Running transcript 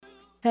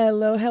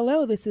Hello,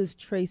 hello. This is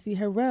Traci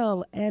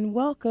Harrell, and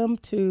welcome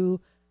to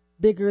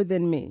Bigger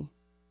Than Me.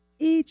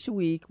 Each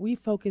week, we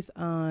focus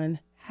on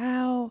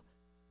how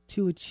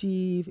to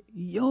achieve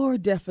your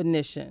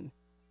definition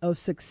of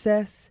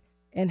success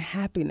and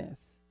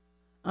happiness.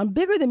 On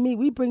Bigger Than Me,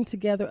 we bring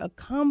together a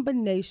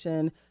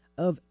combination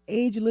of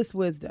ageless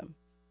wisdom,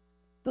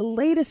 the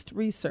latest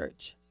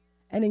research,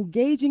 and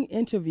engaging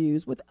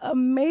interviews with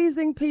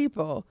amazing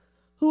people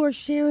who are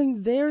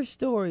sharing their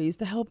stories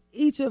to help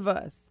each of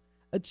us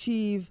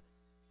achieve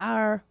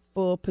our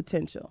full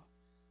potential.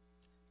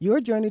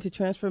 Your journey to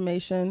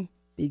transformation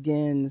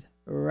begins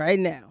right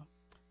now.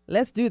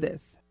 Let's do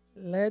this.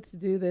 Let's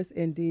do this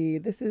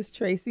indeed. This is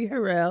Traci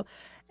Harrell,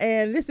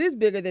 and this is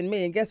Bigger Than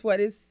Me. And guess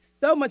what? It's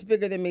so much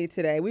bigger than me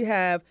today. We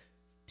have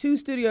two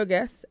studio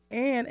guests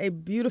and a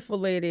beautiful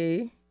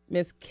lady,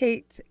 Miss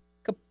Kate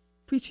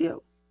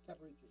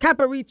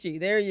Caparici.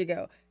 There you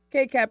go.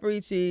 Kate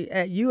Caparici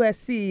at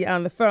USC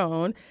on the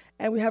phone.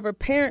 And we have her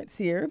parents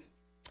here,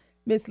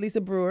 Miss Lisa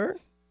Brewer.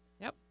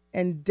 Yep.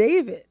 And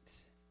David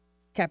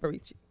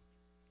Caparici.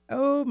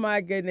 Oh,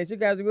 my goodness. You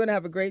guys are going to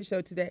have a great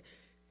show today.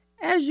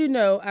 As you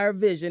know, our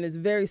vision is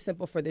very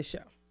simple for this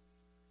show.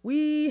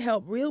 We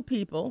help real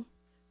people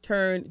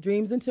turn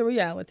dreams into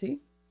reality.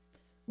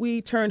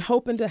 We turn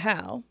hope into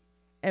how.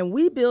 And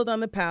we build on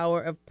the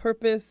power of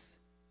purpose,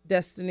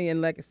 destiny, and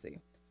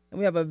legacy. And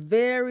we have a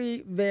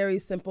very, very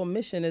simple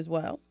mission as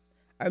well.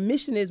 Our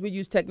mission is we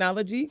use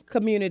technology,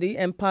 community,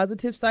 and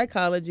positive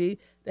psychology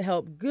to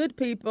help good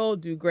people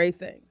do great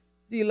things.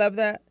 Do you love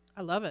that?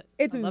 I love it.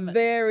 It's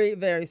very,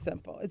 very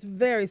simple. It's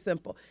very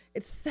simple.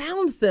 It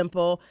sounds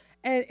simple.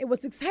 And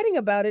what's exciting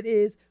about it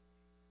is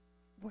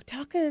we're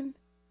talking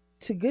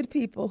to good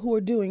people who are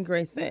doing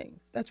great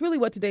things. That's really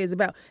what today is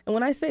about. And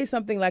when I say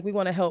something like we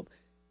want to help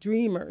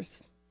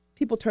dreamers,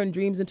 people turn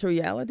dreams into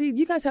reality.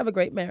 You guys have a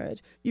great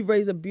marriage. You've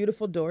raised a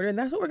beautiful daughter, and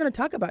that's what we're going to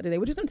talk about today.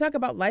 We're just going to talk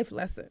about life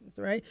lessons,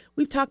 right?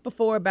 We've talked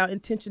before about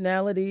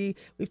intentionality.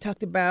 We've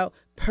talked about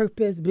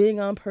purpose, being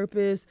on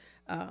purpose,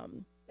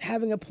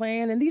 having a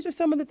plan, and these are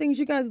some of the things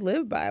you guys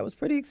live by. I was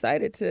pretty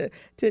excited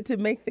to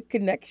make the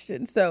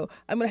connection. So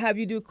I'm going to have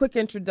you do a quick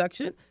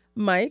introduction.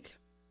 Mike,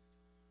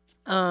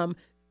 I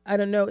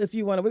don't know if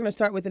you want to. We're going to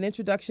start with an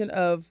introduction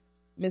of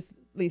Miss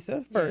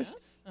Lisa first.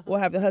 Yes. Uh-huh. We'll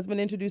have the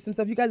husband introduce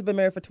himself. You guys have been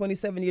married for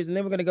 27 years, and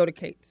then we're going to go to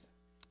Kate.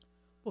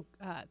 Well,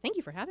 thank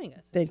you for having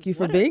us. Thank you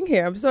for being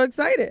here. I'm so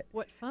excited.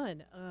 What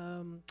fun.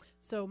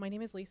 So my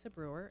name is Lisa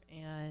Brewer,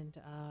 and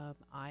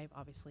I'm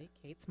obviously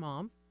Kate's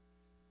mom.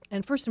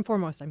 And first and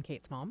foremost, I'm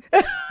Kate's mom.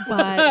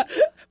 But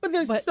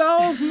there's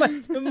so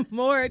much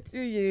more to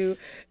you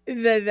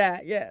than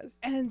that, yes.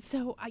 And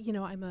so,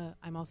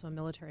 I'm also a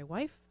military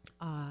wife.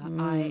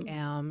 I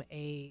am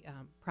a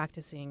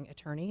practicing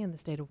attorney in the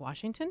state of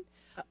Washington.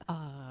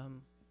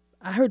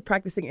 I heard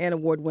practicing and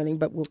award-winning,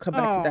 but we'll come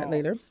back to that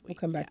later. Sweet. We'll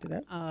come back to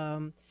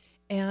that.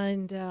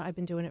 And I've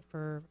been doing it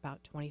for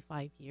about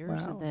 25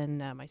 years. Wow. And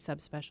then my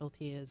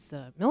subspecialty is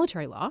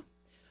military law,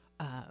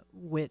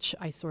 which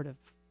I sort of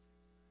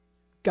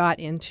got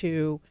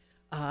into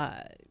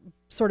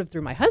sort of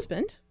through my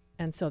husband.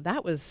 And so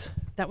that was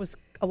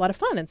a lot of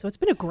fun. And so it's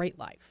been a great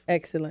life.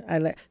 Excellent. I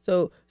like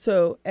so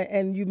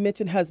and you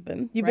mentioned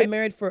husband. You've Right. been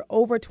married for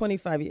over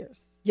 25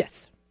 years.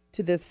 Yes.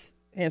 To this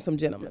handsome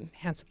gentleman.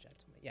 Handsome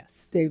gentleman.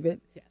 Yes.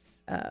 David.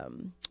 Yes.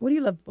 What do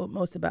you love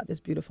most about this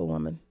beautiful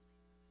woman?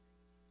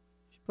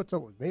 She puts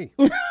up with me.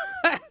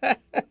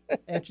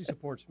 And she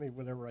supports me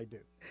whatever I do.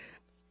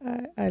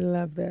 I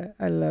love that.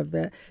 I love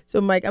that.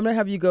 So, Mike, I'm going to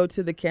have you go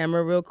to the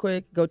camera real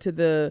quick. Go to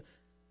the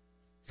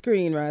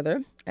screen,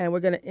 rather. And we're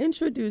going to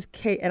introduce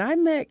Kate. And I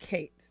met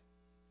Kate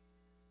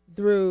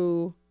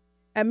through,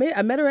 I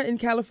met her in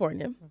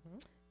California.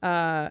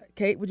 Mm-hmm.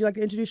 Kate, would you like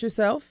to introduce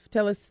yourself?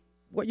 Tell us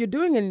what you're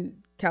doing in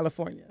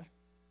California.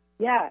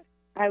 Yeah,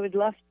 I would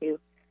love to.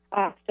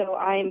 So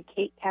I'm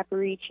Kate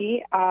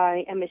Caparici.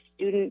 I am a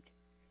student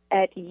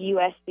at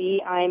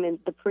USC. I'm in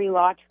the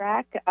pre-law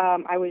track.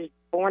 I was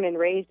born and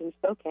raised in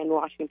Spokane,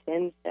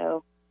 Washington,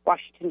 so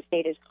Washington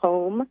State is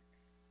home.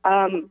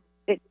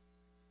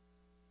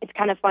 It's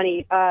kind of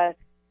funny.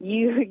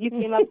 You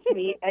came up to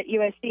me at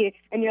USC,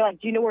 and you're like,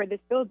 do you know where this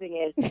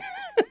building is?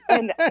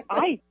 And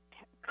I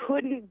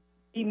couldn't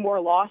be more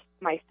lost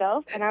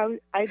myself, and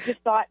I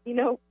just thought,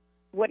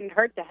 wouldn't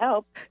hurt to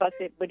help, plus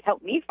it would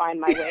help me find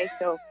my way,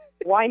 so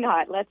why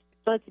not? Let's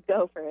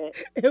go for it.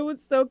 It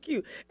was so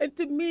cute. And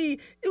to me,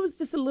 it was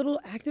just a little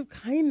act of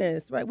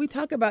kindness, right? We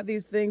talk about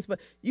these things, but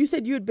you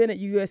said you had been at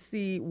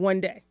USC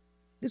one day.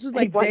 This was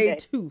like day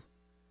 2.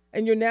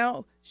 And you're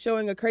now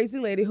showing a crazy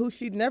lady who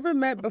she'd never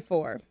met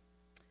before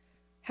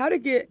how to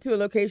get to a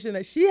location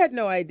that she had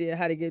no idea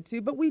how to get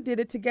to, but we did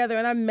it together.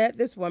 And I met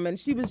this woman.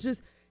 She was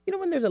just,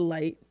 when there's a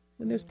light,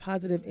 when there's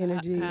positive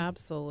energy.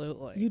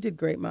 Absolutely. You did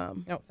great,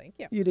 Mom. Oh, thank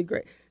you. You did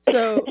great.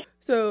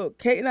 So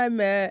Kate and I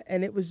met,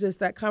 and it was just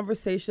that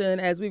conversation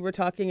as we were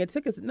talking. It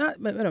took us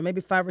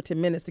maybe 5 or 10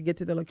 minutes to get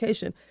to the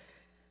location.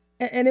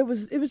 And it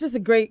was just a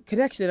great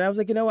connection. I was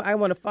like, you know what? I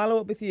want to follow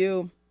up with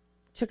you.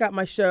 Check out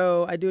my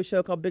show. I do a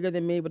show called Bigger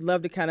Than Me. Would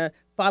love to kind of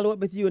follow up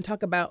with you and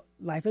talk about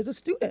life as a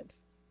student.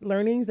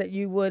 learnings that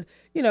you would,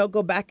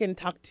 go back and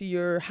talk to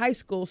your high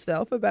school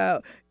self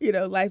about,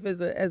 life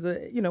as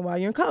a, while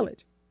you're in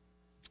college.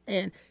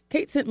 And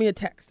Kate sent me a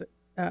text.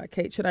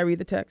 Kate, should I read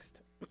the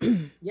text?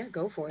 Yeah,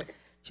 go for it.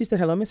 She said,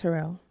 "Hello, Miss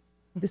Harrell.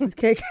 This is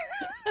Kate."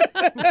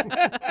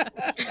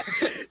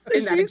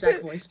 In that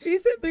exact voice. She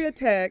sent me a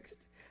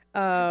text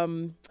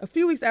a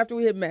few weeks after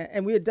we had met,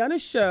 and we had done a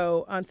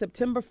show on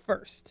September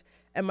 1st.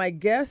 And my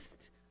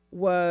guest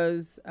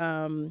was,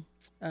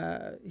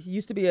 he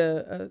used to be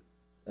a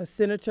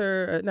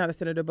senator, not a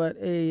senator, but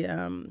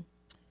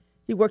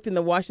he worked in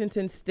the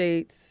Washington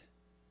State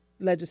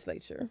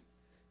legislature.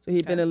 So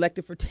he'd been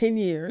elected for 10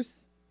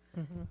 years.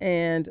 Mm-hmm.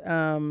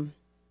 And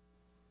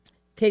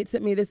Kate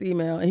sent me this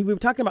email, and we were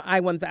talking about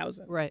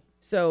I-1000. Right.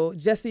 So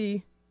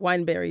Jesse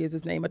Wineberry is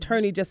his name,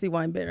 attorney Jesse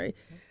Wineberry.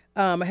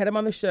 I had him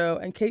on the show,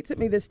 and Kate sent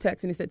me this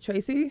text, and he said,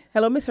 "Traci,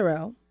 hello, Miss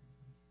Harrell."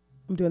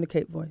 I'm doing the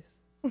Kate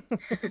voice.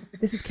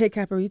 "This is Kate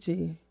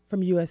Caparici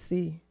from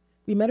USC.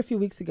 We met a few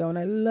weeks ago, and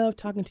I love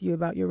talking to you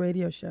about your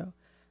radio show.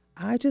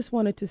 I just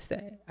wanted to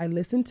say I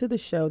listened to the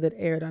show that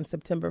aired on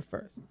September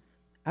 1st.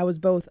 I was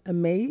both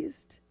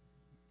amazed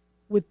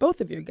with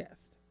both of your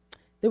guests.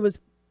 There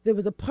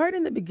was a part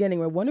in the beginning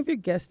where one of your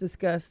guests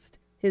discussed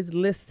his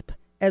lisp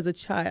as a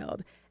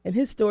child, and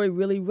his story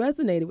really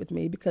resonated with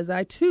me because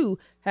I, too,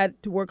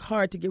 had to work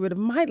hard to get rid of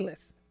my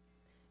lisp.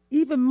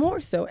 Even more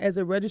so as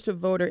a registered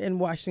voter in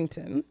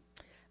Washington,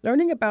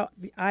 learning about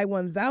the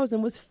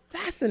I-1000 was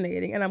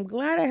fascinating, and I'm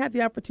glad I had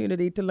the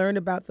opportunity to learn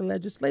about the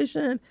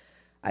legislation.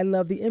 I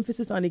love the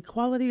emphasis on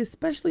equality,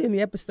 especially in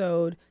the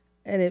episode,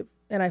 and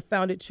I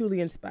found it truly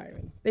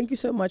inspiring. Thank you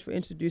so much for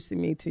introducing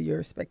me to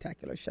your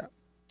spectacular show."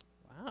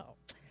 Wow.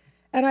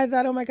 And I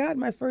thought, oh my God,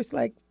 my first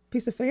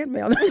piece of fan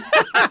mail.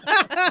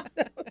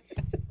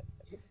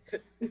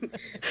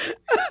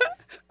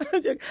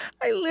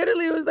 I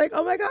literally was like,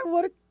 oh my God,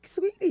 what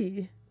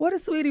a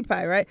sweetie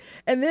pie, right?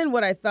 And then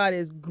what I thought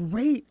is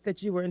great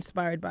that you were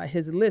inspired by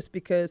his list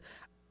because,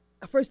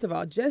 first of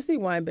all, Jesse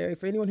Wineberry,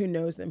 for anyone who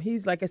knows him,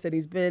 he's, like I said,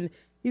 he's an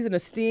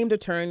esteemed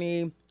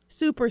attorney,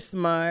 super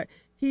smart.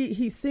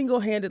 He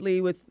single-handedly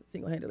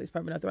is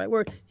probably not the right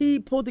word, he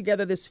pulled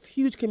together this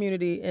huge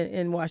community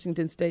in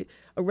Washington State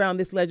around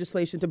this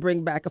legislation to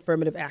bring back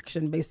affirmative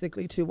action,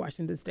 basically, to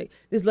Washington State.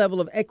 This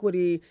level of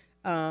equity.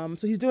 So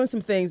he's doing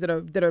some things that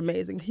are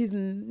amazing. He's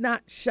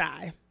not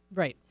shy.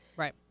 Right.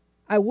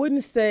 I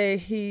wouldn't say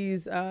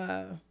he's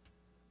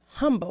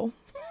humble.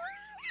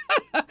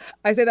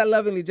 I say that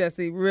lovingly,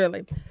 Jesse,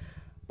 really.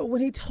 But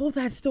when he told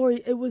that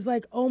story, it was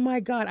like, oh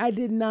my God, I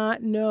did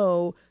not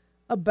know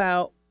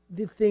about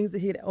the things that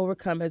he had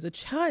overcome as a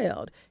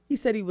child. He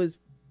said he was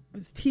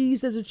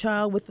teased as a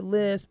child with the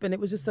lisp, and it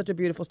was just such a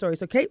beautiful story.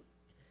 So, Kate,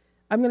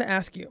 I'm going to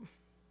ask you.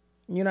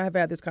 You and I have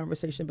had this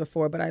conversation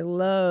before, but I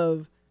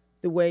love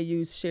the way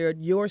you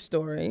shared your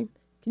story.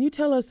 Can you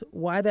tell us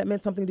why that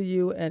meant something to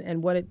you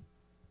and what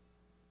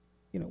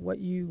what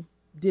you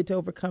did to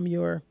overcome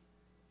your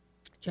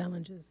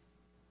challenges?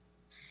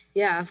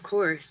 Yeah, of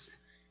course.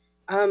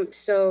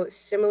 So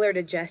similar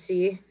to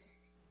Jesse,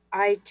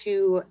 I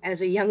too,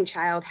 as a young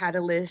child, had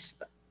a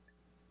lisp.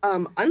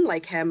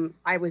 Unlike him,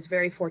 I was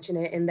very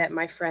fortunate in that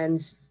my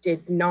friends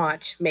did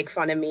not make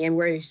fun of me and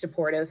were very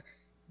supportive,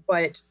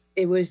 but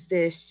it was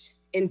this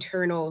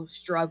internal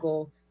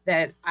struggle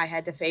that I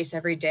had to face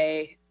every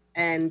day.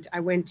 And I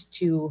went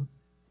to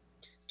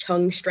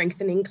tongue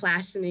strengthening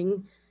classes,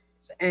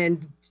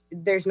 and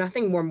there's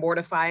nothing more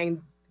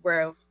mortifying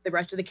where the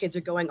rest of the kids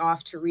are going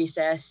off to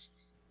recess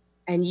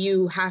and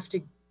you have to,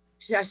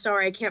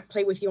 sorry, I can't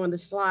play with you on the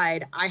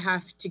slide. I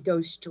have to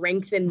go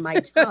strengthen my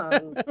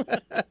tongue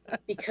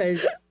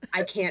because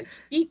I can't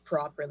speak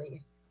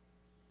properly.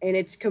 And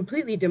it's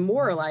completely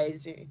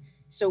demoralizing.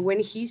 So when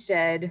he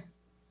said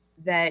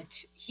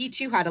that he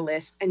too had a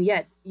lisp, and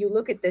yet you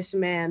look at this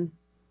man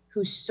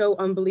who's so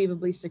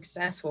unbelievably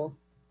successful,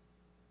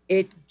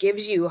 it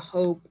gives you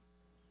hope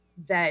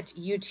that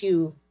you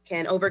too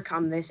can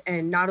overcome this,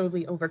 and not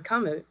only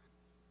overcome it,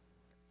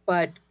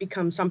 but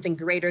become something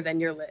greater than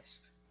your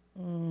lisp.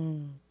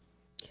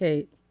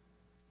 Kate,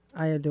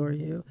 I adore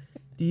you.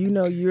 Do you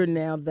know you're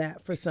now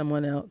that for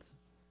someone else?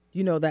 Do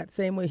you know that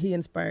same way he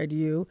inspired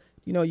you?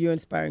 Do you know you're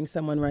inspiring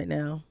someone right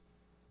now?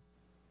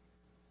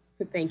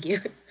 Thank you.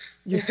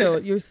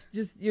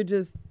 You're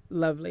just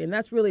lovely. And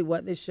that's really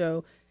what this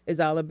show is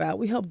all about.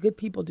 We help good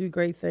people do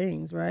great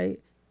things, right?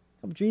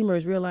 Help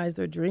dreamers realize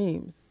their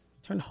dreams.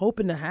 Turn hope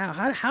into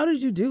how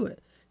did you do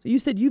it? So you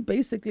said you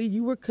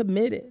were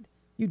committed.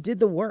 You did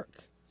the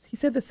work. He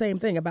said the same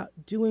thing about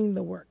doing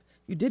the work.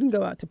 You didn't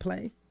go out to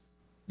play.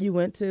 You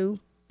went to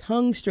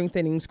tongue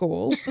strengthening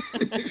school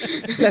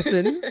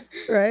lessons,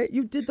 right?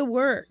 You did the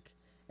work.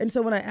 And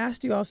so when I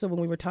asked you also when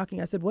we were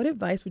talking, I said, what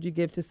advice would you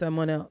give to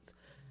someone else?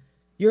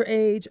 Your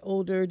age,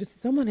 older,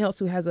 just someone else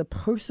who has a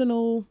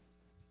personal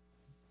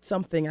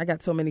something. I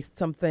got some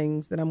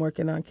things that I'm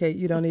working on, Kate,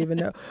 you don't even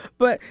know.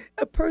 But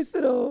a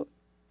personal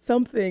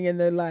something in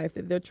their life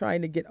that they're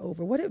trying to get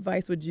over. What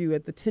advice would you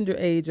at the tender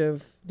age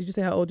of, did you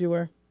say how old you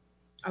were?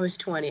 I was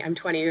 20. I'm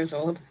 20 years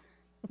old.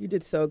 You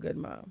did so good,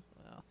 Mom.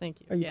 Well, Thank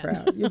you. Are you Yeah.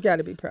 proud? You got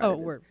to be proud. Oh, of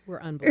this. we're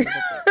unbelievably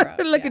proud.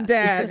 Look at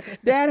yes. Dad.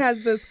 Dad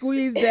has the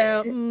squeeze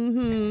down.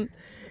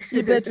 Mm-hmm.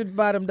 You bet your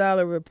bottom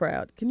dollar we're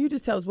proud. Can you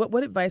just tell us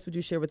what advice would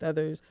you share with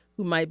others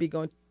who might be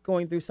going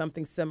through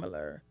something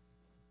similar?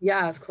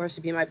 Yeah, of course,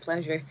 it'd be my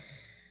pleasure.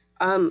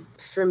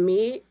 For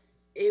me,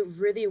 it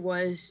really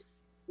was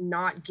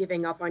not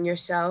giving up on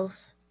yourself.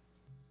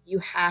 You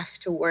have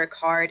to work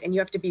hard and you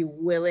have to be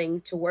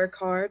willing to work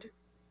hard.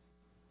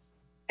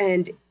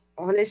 And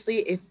honestly,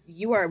 if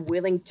you are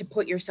willing to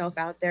put yourself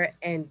out there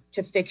and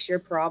to fix your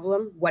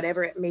problem,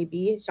 whatever it may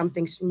be,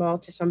 something small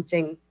to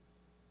something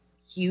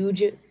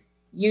huge,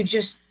 you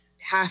just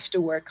have to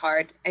work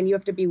hard and you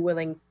have to be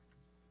willing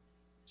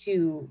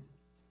to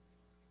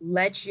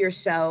let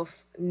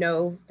yourself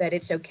know that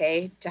it's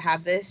okay to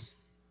have this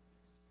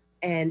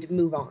and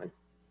move on.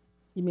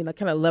 You mean like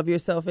kind of love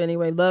yourself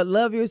anyway?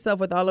 Love yourself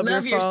with all of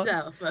Love your faults.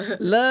 yourself.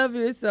 Love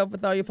yourself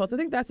with all your faults. I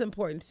think that's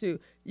important too.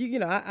 You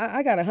know,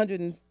 I got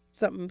 100 and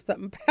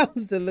something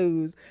pounds to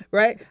lose,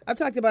 right? I've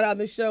talked about it on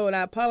the show, and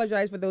I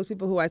apologize for those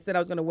people who I said I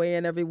was going to weigh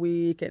in every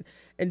week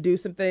and do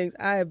some things.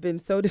 I have been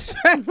so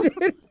distracted.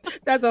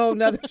 That's a whole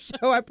nother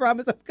show. I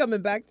promise I'm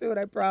coming back to it.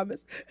 I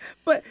promise.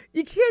 But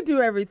you can't do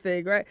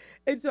everything, right?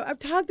 And so I've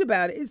talked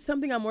about it. It's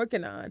something I'm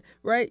working on,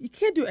 right? You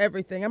can't do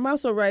everything. I'm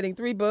also writing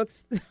 3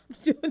 books,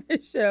 doing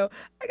this show.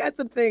 I got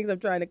some things I'm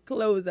trying to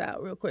close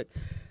out real quick.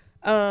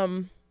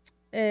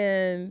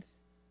 And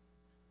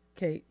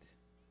Kate,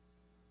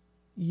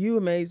 you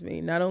amaze me,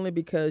 not only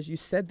because you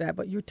said that,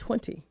 but you're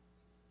 20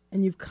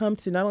 and you've come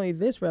to not only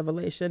this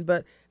revelation,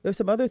 but there's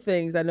some other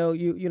things I know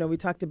you know, we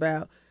talked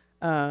about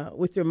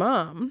with your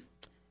mom.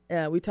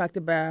 We talked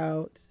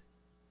about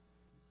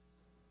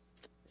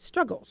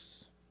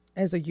struggles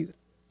as a youth.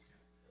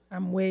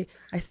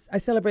 I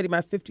celebrated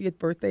my 50th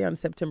birthday on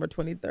September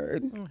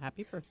 23rd. Oh,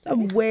 happy birthday.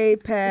 I'm way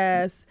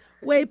past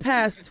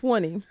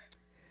 20.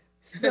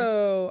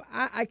 So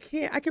I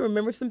can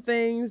remember some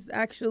things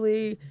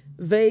actually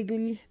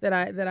vaguely that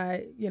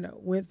I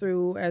went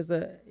through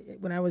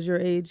when I was your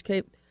age,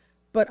 Kate.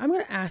 But I'm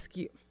going to ask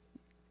you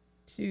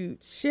to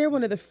share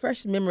one of the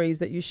fresh memories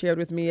that you shared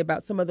with me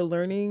about some of the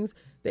learnings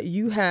that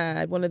you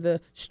had, one of the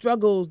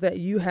struggles that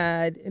you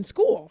had in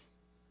school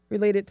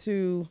related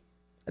to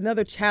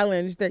another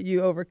challenge that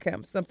you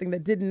overcome, something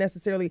that didn't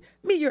necessarily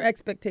meet your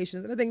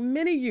expectations. And I think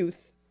many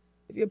youth,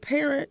 if you're a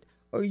parent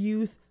or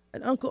youth,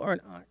 an uncle or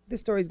an aunt, this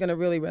story is going to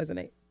really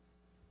resonate.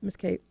 Miss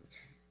Kate.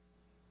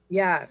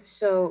 Yeah,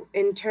 so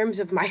in terms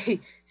of my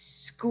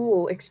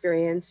school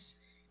experience,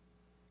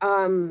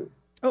 oh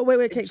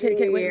wait, Kate,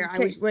 junior year,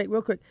 wait,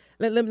 real quick.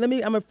 Let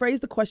me. I'm gonna phrase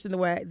the question the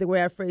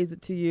way I phrased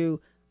it to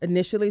you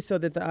initially, so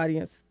that the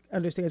audience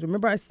understands.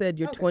 Remember, I said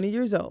you're 20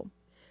 years old,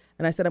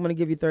 and I said I'm going to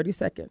give you 30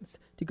 seconds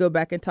to go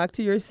back and talk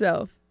to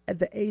yourself at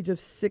the age of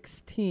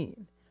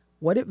 16.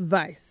 What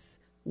advice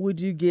would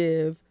you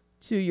give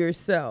to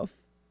yourself?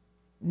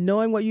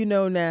 Knowing what you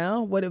know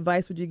now, what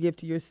advice would you give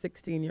to your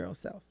 16-year-old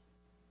self?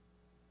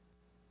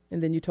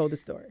 And then you told the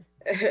story.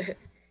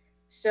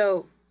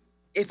 So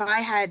if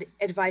I had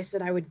advice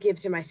that I would give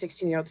to my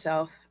 16-year-old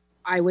self,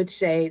 I would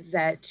say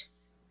that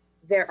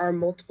there are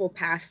multiple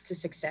paths to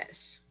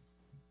success.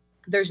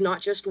 There's not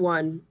just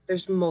one,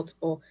 there's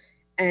multiple.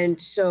 And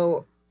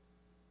so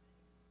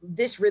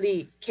this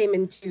really came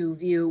into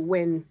view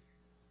when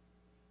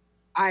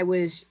I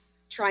was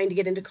trying to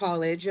get into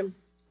college,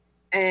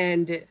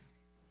 and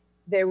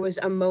there was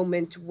a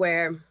moment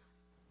where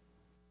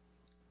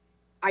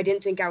I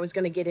didn't think I was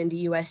going to get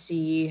into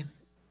USC.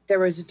 There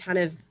was a ton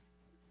of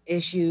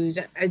issues.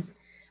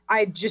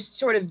 I'd just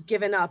sort of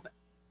given up.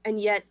 And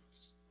yet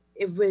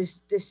it was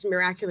this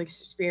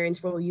miraculous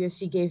experience where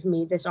USC gave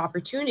me this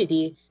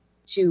opportunity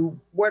to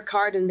work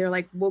hard. And they're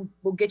like, we'll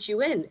get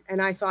you in.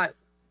 And I thought,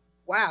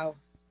 wow,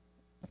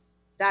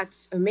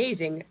 that's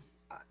amazing.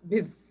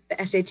 The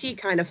SAT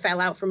kind of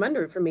fell out from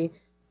under it for me.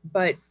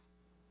 But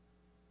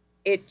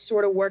it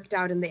sort of worked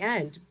out in the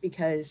end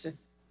because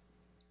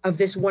of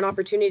this one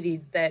opportunity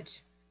that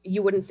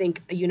you wouldn't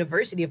think a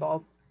university of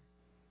all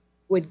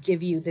would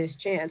give you this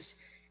chance.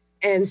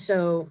 And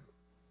so,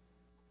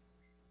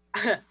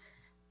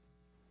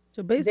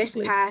 basically, this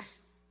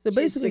path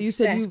you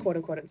said quote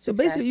unquote. So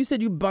basically, you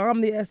said you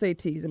bombed the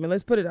SATs. I mean,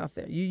 let's put it out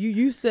there.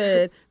 You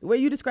said the way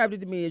you described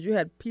it to me is you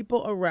had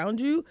people around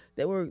you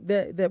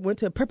that went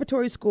to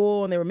preparatory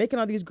school and they were making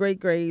all these great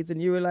grades,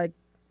 and you were like,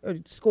 or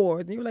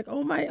scores, and you were like,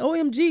 oh my,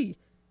 OMG,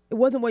 it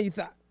wasn't what you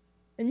thought,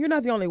 and you're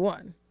not the only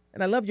one.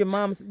 And I love your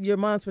mom's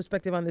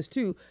perspective on this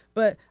too.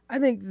 But I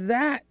think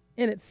that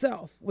in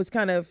itself was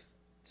kind of,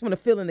 just want to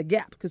fill in the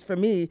gap, because for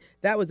me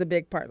that was a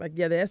big part. Like,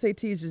 yeah, the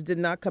SATs just did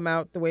not come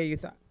out the way you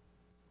thought.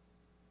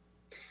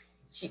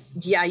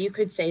 Yeah, you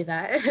could say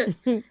that.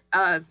 The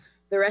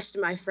rest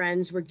of my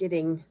friends were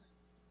getting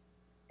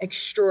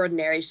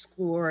extraordinary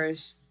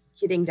scores,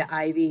 getting to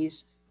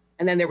Ivies,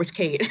 and then there was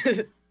Kate.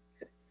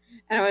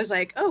 And I was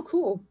like, oh,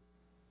 cool.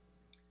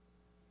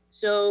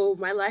 So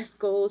my life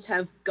goals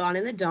have gone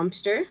in the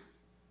dumpster.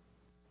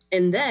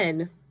 And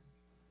then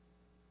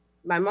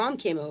my mom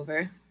came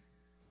over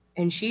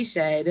and she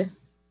said,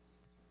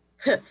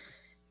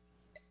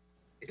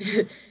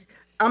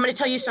 I'm going to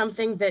tell you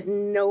something that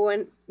no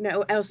one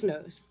else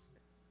knows.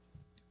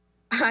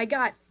 I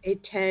got a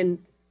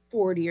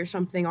 1040 or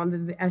something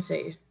on the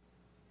essay.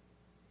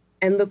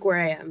 And look where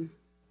I am.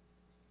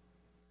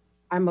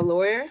 I'm a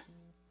lawyer.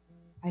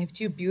 I have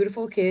 2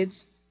 beautiful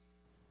kids.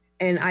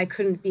 And I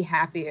couldn't be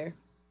happier.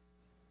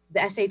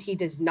 The SAT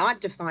does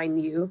not define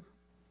you.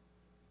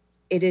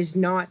 It is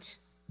not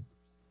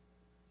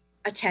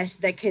a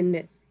test that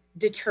can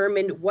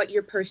determine what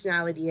your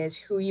personality is,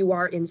 who you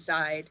are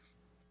inside,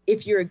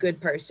 if you're a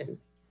good person.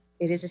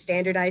 It is a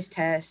standardized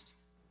test,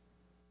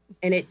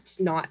 and it's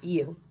not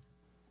you.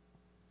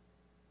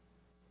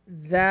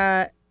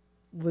 That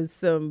was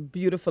some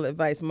beautiful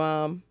advice,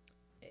 Mom.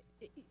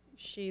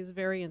 She's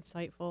very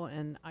insightful,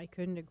 and I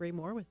couldn't agree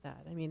more with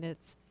that. I mean,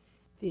 it's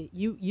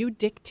you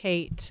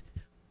dictate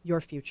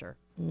your future.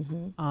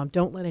 Mm-hmm.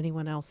 Don't let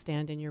anyone else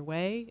stand in your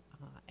way,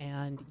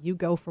 and you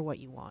go for what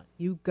you want.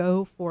 You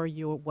go for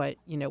what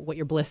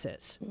your bliss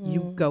is.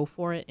 You go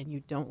for it, and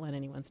you don't let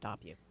anyone stop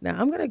you. Now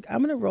I'm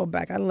gonna roll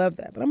back. I love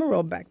that, but I'm gonna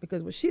roll back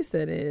because what she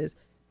said is,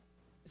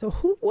 so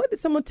what did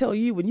someone tell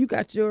you when you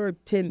got your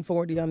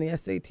 1040 on the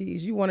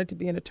SATs? You wanted to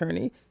be an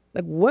attorney.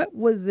 Like, what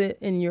was it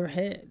in your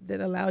head that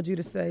allowed you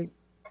to say,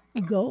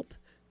 gulp?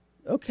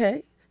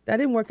 Okay, that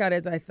didn't work out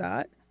as I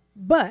thought,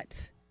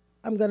 but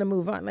I'm gonna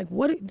move on. Like,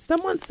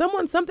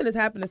 something has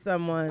happened to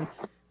someone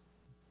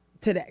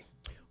today.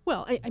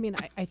 Well, I mean,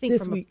 I think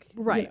this from week,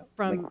 right? you know,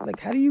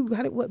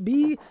 From what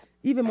be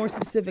even more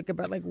specific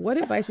about, like, what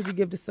advice would you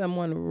give to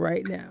someone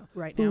right now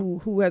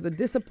who has a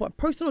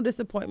personal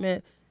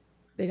disappointment?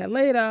 They got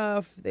laid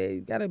off.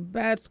 They got a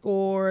bad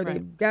score. Right. They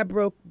got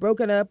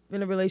broken up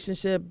in a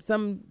relationship.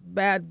 Some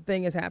bad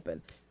thing has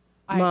happened.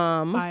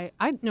 Mom,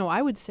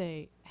 I would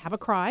say have a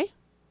cry.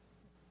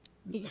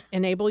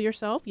 Enable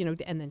yourself,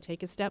 and then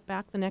take a step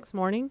back the next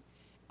morning,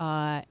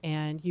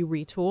 and you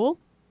retool,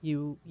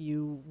 you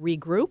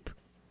regroup,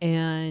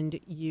 and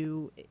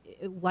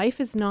life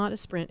is not a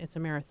sprint, it's a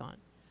marathon.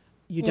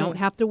 You don't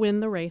have to win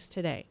the race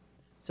today.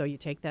 So you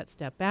take that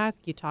step back,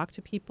 you talk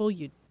to people,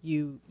 and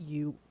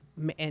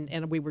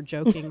we were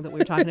joking that we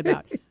were talking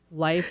about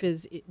life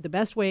is the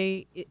best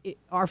way.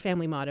 Our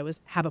family motto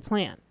is have a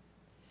plan.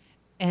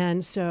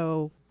 And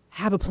so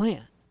have a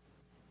plan.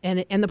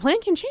 And the plan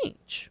can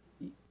change.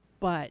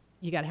 But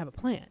you got to have a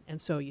plan,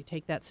 and so you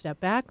take that step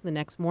back. The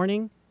next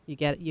morning, you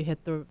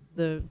hit the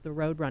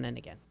road running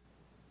again.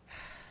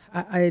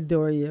 I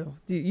adore you.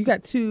 You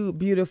got 2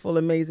 beautiful,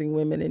 amazing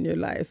women in your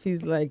life.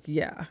 He's like,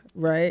 yeah,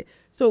 right.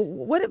 So,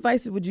 what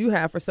advice would you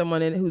have for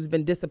someone who's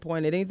been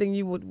disappointed? Anything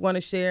you would want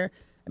to share?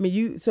 I mean,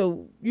 you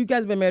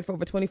guys have been married for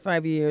over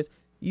 25 years.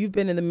 You've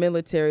been in the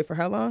military for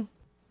how long?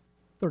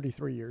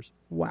 33 years.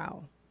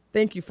 Wow.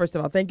 Thank you. First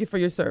of all, thank you for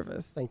your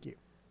service. Thank you.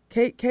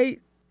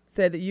 Kate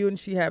said that you and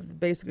she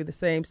have basically the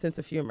same sense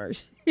of humor.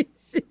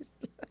 She's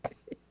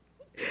like,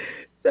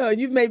 so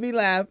you've made me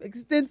laugh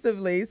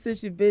extensively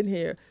since you've been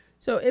here.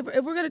 So if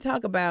we're going to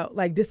talk about,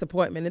 like,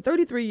 disappointment in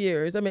 33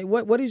 years, I mean,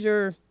 what is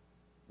your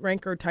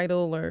rank or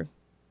title, or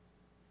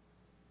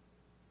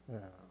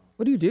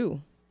what do you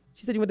do?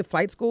 She said you went to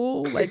flight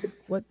school. Like,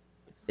 what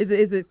is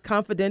it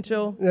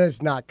confidential?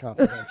 It's not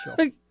confidential.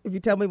 If you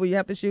tell me, will you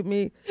have to shoot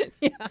me?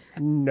 Yeah.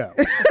 No.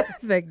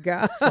 Thank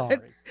God.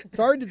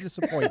 Sorry to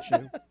disappoint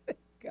you.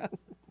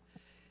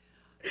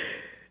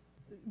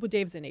 Well,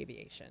 Dave's in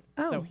aviation,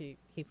 so Oh. he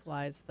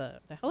flies the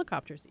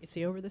helicopters that you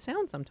see over the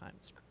sound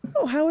sometimes.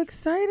 Oh, how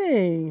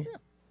exciting.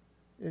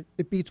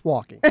 It beats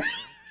walking.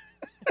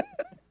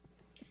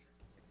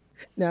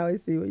 Now I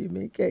see what you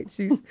mean, Kate.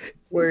 She's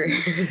Word.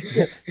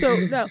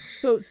 yeah.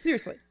 So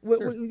seriously,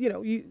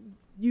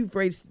 you've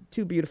raised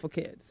 2 beautiful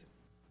kids.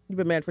 You've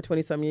been married for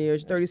 20-some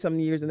years, 30-some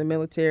years in the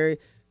military.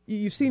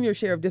 You've seen your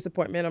share of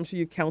disappointment. I'm sure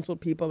you've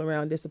counseled people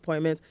around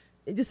disappointments.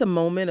 Just a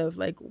moment of,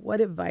 like,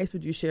 what advice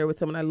would you share with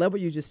someone? I love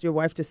what your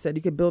wife just said.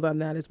 You could build on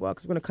that as well,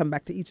 because we're going to come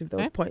back to each of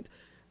those points.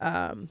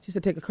 She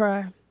said, take a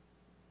cry,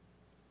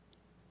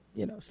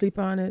 sleep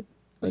on it,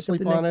 wake up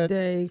the next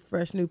day,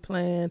 fresh new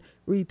plan,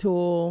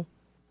 retool.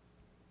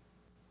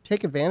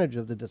 Take advantage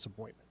of the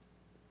disappointment.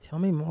 Tell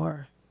me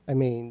more. I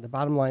mean, the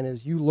bottom line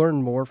is you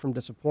learn more from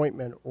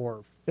disappointment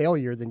or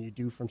failure than you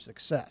do from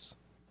success.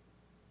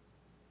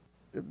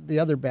 The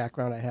other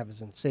background I have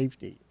is in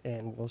safety,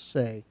 and we'll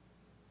say,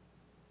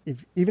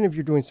 even if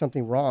you're doing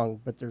something wrong,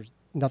 but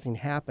nothing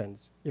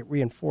happens, it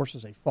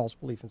reinforces a false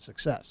belief in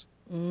success.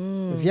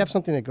 If you have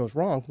something that goes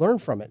wrong, learn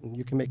from it, and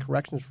you can make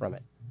corrections from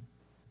it.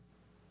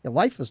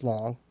 Life is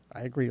long.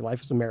 I agree.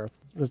 Life is a marathon.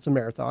 It's a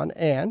marathon,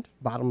 and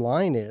bottom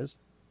line is,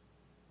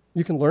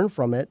 you can learn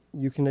from it.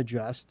 You can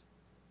adjust.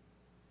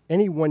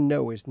 Any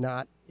 1-no is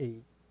not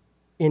a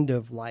end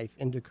of life,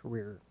 end of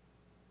career,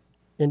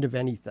 end of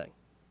anything.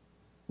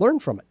 Learn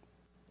from it.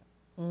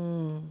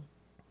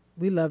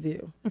 We love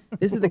you.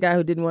 This is the guy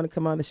who didn't want to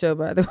come on the show,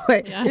 by the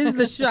way. Yeah. This is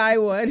the shy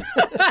one.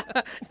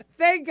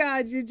 Thank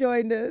God you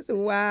joined us.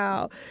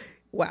 Wow.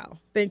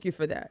 Thank you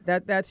for that.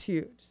 That's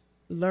huge.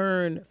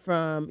 Learn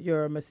from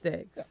your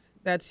mistakes. Yeah.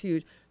 That's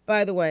huge.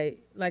 By the way,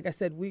 like I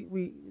said,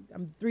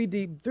 I'm 3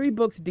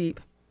 books deep.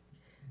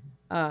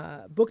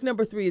 Book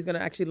number 3 is going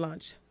to actually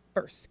launch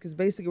first because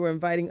basically we're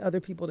inviting other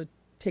people to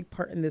take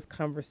part in this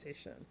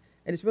conversation.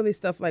 And it's really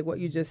stuff like what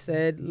you just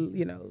said,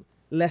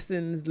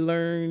 lessons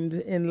learned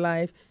in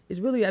life. It's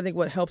really, I think,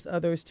 what helps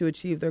others to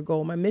achieve their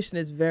goal. My mission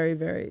is very,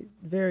 very,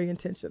 very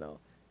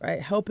intentional,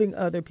 right? Helping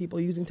other people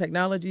using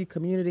technology,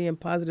 community, and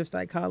positive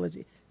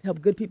psychology to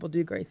help good people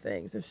do great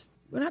things.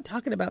 We're not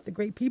talking about the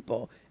great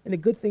people and the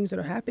good things that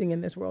are happening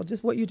in this world.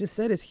 Just what you just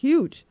said is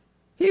huge,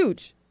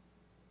 huge.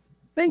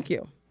 Thank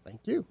you.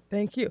 Thank you.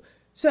 Thank you.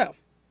 So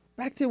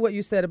back to what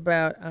you said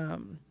about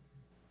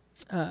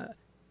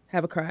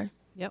have a cry.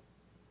 Yep.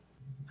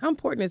 How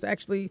important is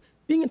actually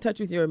being in touch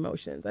with your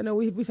emotions? I know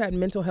we've had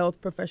mental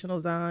health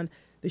professionals on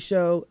the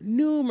show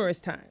numerous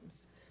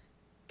times.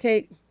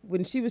 Kate,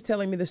 when she was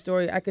telling me the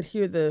story, I could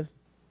hear the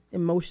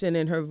emotion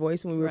in her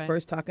voice when we were Right.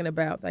 first talking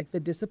about like the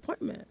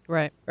disappointment,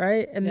 Right.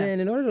 right? And Yeah. then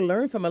in order to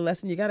learn from a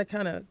lesson, you got to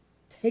kind of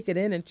take it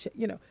in and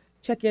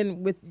check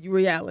in with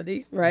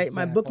reality, right?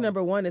 My book Exactly.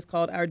 number 1 is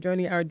called Our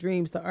Journey, Our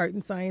Dreams, The Art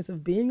and Science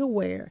of Being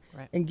Aware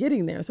Right. and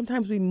Getting There.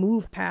 Sometimes we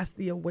move past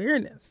the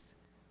awareness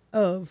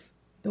of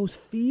those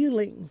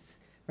feelings,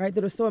 right,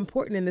 that are so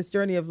important in this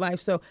journey of life.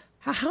 So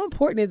how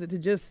important is it to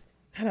just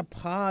kind of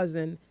pause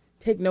and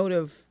take note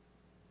of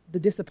the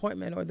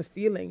disappointment or the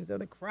feelings or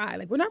the cry?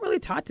 Like, we're not really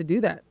taught to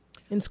do that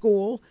in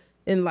school,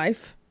 in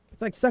life.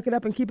 It's like suck it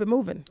up and keep it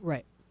moving.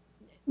 Right.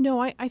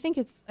 No, I think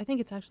it's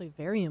actually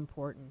very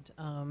important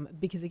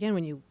because again,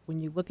 when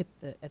you look at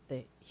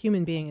the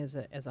human being as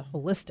a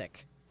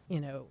holistic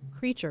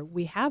creature,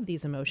 we have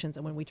these emotions,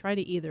 and when we try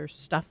to either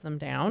stuff them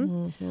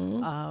down,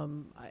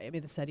 I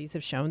mean, the studies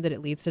have shown that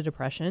it leads to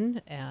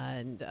depression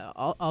and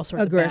all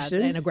sorts Aggression.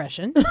 of bad, and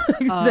aggression.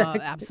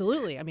 Exactly.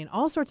 Absolutely. I mean,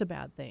 all sorts of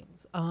bad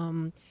things.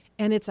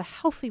 And it's a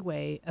healthy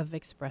way of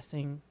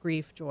expressing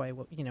grief, joy,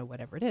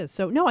 whatever it is.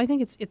 So no, I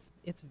think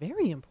it's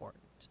very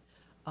important.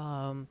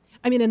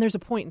 I mean, and there's a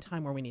point in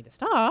time where we need to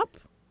stop.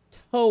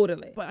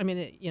 Totally. But I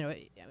mean,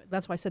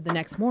 that's why I said the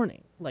next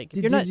morning. Like,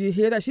 Did you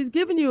hear that? She's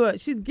giving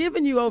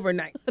you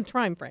overnight. a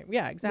time frame.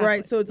 Yeah, exactly.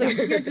 Right. So it's like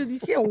you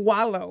can't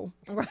wallow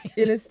Right.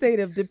 in a state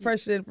of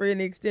depression for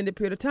any extended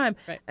period of time.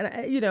 Right. And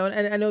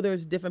I know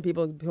there's different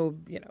people who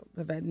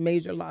have had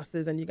major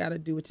losses, and you got to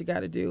do what you got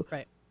to do.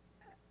 Right.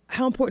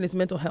 How important is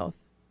mental health?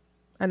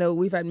 I know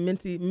we've had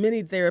many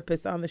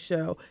therapists on the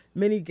show,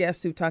 many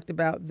guests who talked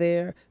about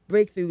their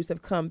breakthroughs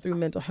have come through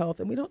mental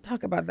health, and we don't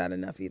talk about that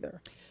enough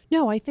either.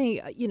 No, I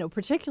think,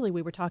 particularly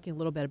we were talking a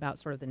little bit about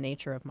sort of the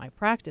nature of my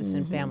practice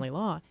in family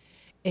law.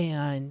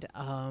 And,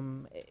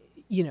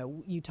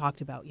 you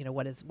talked about,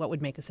 what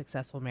would make a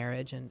successful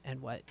marriage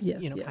and what,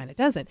 Yes, kind yes. of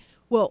doesn't.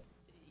 Well,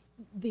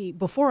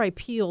 before I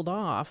peeled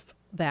off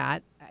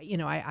that,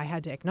 I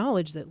had to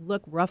acknowledge that,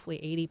 look, roughly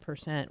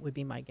 80% would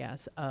be my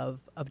guess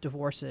of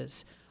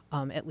divorces,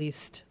 at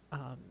least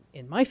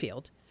in my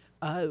field,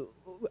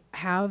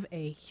 have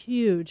a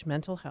huge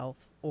mental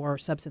health or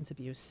substance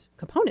abuse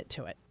component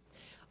to it.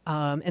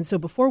 And so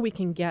before we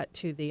can get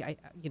to the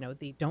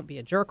don't be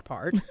a jerk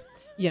part,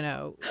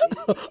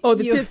 Oh,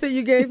 the tips that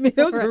you gave me,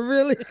 those were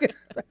really good.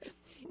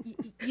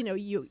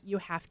 you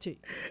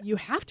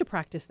have to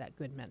practice that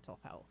good mental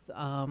health.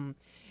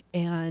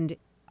 And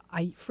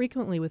I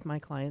frequently with my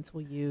clients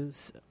will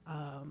use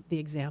the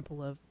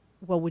example of,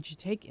 well, would you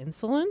take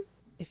insulin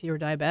if you were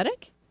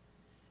diabetic?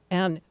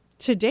 And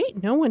to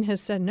date, no one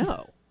has said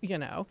no,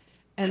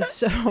 And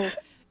so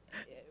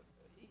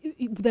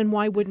then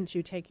why wouldn't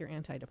you take your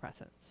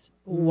antidepressants?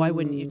 Why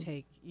wouldn't you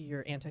take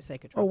your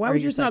antipsychotropic? Or why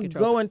would you just not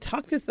go and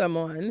talk to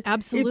someone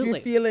Absolutely. if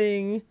you're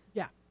feeling...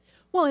 Yeah.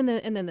 Well, and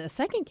then the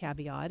second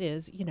caveat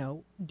is,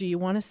 do you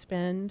want to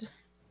spend,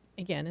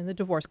 again, in the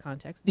divorce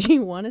context, do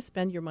you want to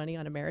spend your money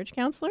on a marriage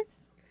counselor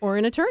or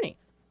an attorney?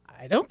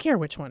 I don't care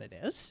which one it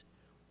is,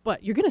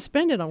 but you're going to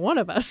spend it on one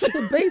of us.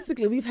 So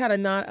basically, we've had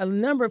a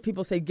number of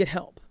people say, get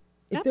help.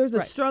 If That's there's a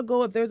right.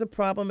 struggle, if there's a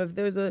problem, if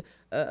there's a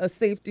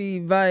safety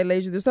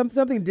violation, there's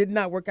something did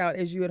not work out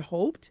as you had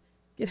hoped,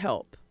 get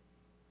help.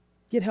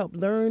 Get help.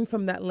 Learn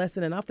from that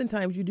lesson. And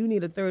oftentimes you do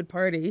need a third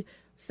party,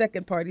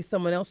 second party,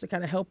 someone else to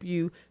kind of help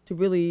you to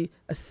really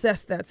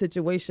assess that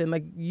situation.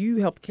 Like you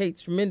helped Kate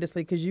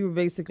tremendously because you were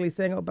basically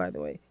saying, oh, by the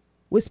way,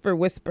 whisper,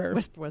 whisper.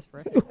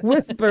 Whisper.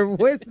 Whisper,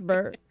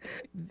 whisper.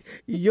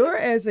 Your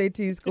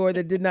SAT score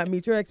that did not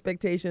meet your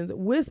expectations,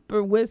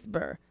 whisper,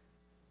 whisper.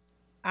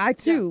 I,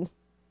 too,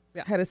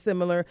 had a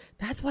similar.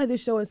 That's why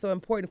this show is so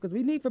important, because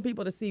we need for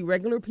people to see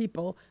regular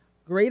people,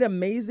 great,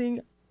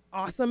 amazing,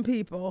 awesome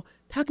people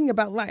talking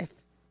about life,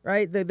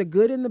 right? The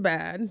good and the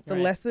bad, the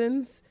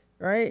lessons,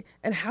 right?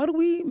 And how do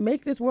we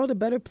make this world a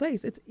better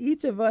place? It's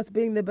each of us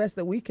being the best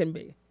that we can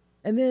be,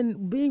 and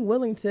then being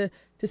willing to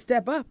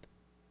step up.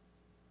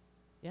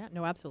 Yeah,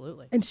 no,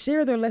 absolutely. And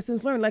share their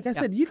lessons learned. Like I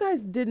said, you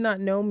guys did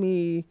not know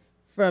me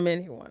from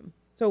anyone.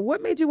 So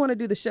what made you want to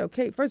do the show?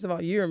 Kate, first of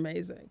all, you're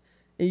amazing.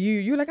 And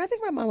you're like, I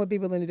think my mom would be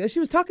willing to do this. She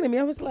was talking to me.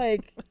 I was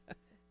like,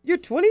 you're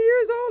 20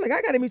 years old? Like,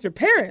 I got to meet your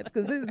parents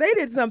because they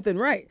did something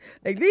right.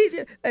 Like,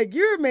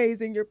 you're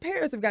amazing. Your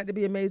parents have got to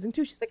be amazing,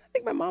 too. She's like, I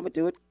think my mom would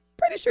do it.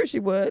 Pretty sure she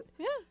would.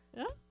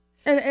 Yeah.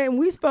 And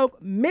we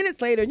spoke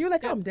minutes later, and you're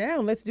like, I'm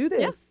down. Let's do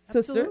this, Yeah,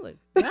 sister. absolutely.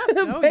 Yeah,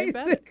 no, you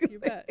bet. You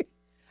bet.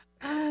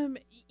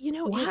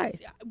 Why?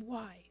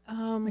 Why?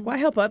 Like, why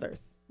help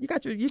others? You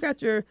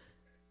got your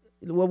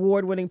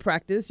award-winning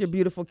practice, your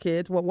beautiful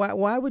kids.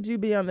 Why would you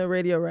be on the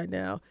radio right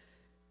now,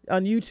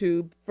 on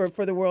YouTube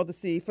for the world to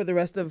see for the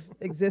rest of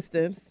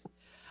existence?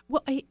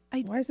 Well,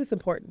 why is this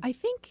important? I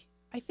think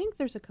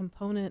there's a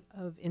component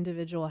of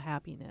individual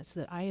happiness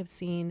that I have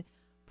seen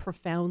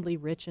profoundly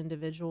rich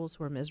individuals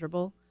who are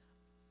miserable,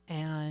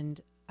 and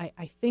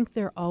I think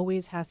there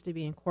always has to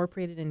be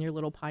incorporated in your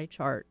little pie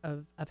chart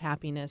of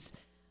happiness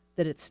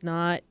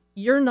that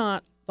you're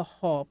not the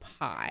whole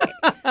pie.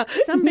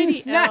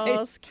 Somebody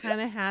else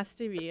kind of has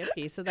to be a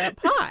piece of that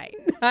pie.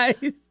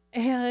 Nice.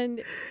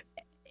 And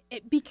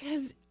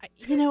because,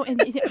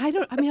 and I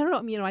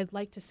don't know, I'd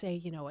like to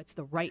say, it's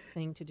the right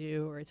thing to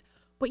do,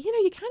 but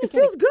you kind of It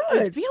feels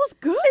good. It feels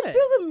good. It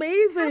feels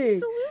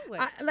amazing.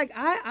 Absolutely.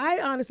 I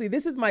honestly,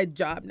 this is my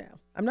job now.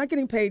 I'm not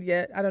getting paid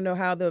yet. I don't know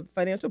how the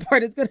financial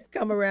part is going to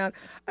come around.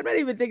 I'm not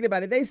even thinking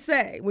about it. They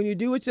say when you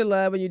do what you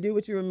love and you do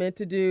what you were meant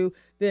to do,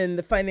 then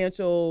the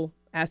financial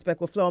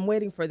aspect will flow. I'm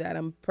waiting for that.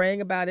 I'm praying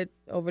about it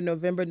over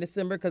November and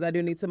December because I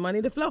do need some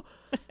money to flow.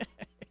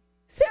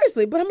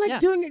 Seriously, but I'm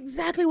doing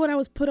exactly what I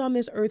was put on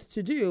this earth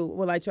to do.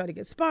 Will I try to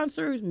get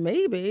sponsors?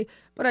 Maybe,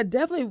 but I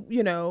definitely,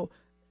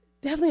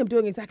 I'm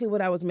doing exactly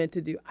what I was meant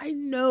to do. I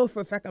know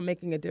for a fact I'm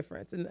making a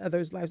difference in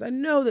others' lives. I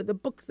know that the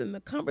books and the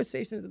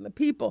conversations and the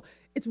people,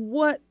 it's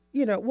what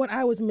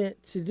I was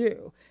meant to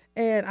do.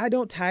 And I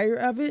don't tire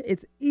of it.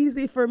 It's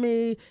easy for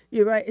me.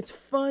 You're right. It's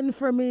fun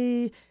for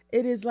me.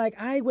 It is like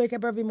I wake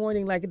up every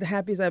morning like the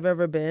happiest I've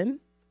ever been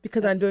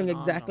because I'm doing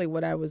exactly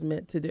what I was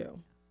meant to do.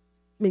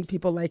 Meet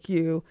people like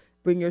you,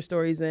 bring your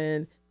stories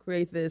in,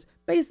 create this.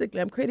 Basically,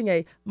 I'm creating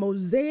a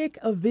mosaic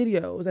of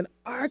videos, an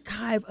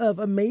archive of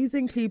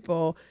amazing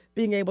people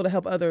being able to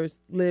help others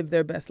live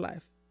their best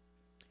life.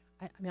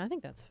 I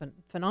think that's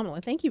phenomenal.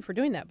 And thank you for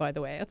doing that, by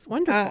the way. That's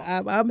wonderful.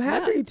 I'm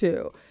happy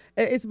to.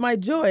 It's my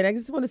joy. And I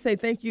just want to say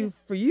thank you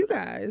for you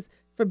guys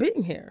for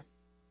being here.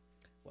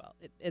 Well,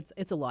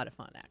 it's a lot of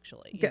fun,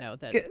 actually.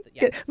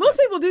 Most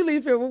people do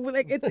leave here.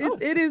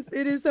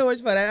 It is so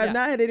much fun. I've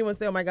not had anyone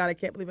say, oh, my God, I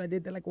can't believe I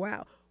did that. Like,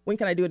 wow, when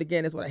can I do it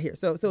again is what I hear.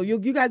 So you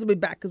guys will be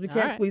back because we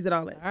can't squeeze it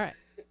all in. All right.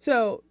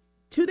 So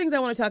 2 things I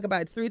want to talk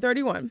about. It's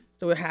 3:31.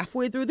 So we're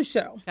halfway through the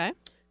show. Okay.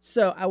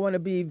 So I want to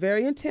be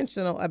very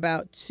intentional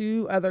about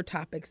 2 other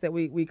topics that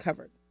we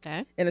covered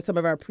in some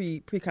of our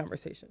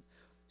pre-conversations.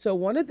 So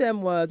one of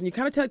them was, and you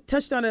kind of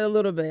touched on it a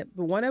little bit,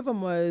 but one of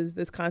them was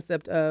this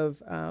concept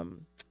of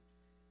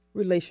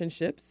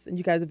relationships. And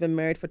you guys have been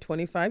married for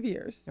 25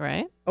 years.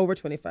 Right. Over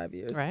 25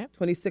 years. Right.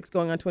 26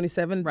 going on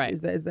 27. Right.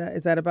 Is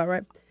that about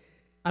right?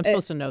 I'm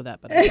supposed to know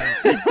that, but I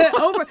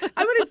don't.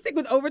 I'm going to stick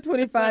with over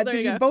 25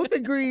 because you both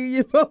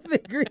agree.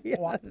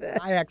 On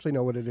that. I actually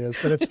know what it is,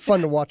 but it's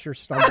fun to watch her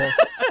stumble.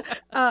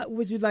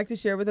 Would you like to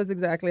share with us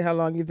exactly how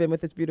long you've been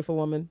with this beautiful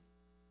woman?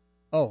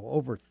 Oh,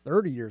 over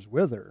 30 years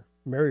with her,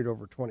 married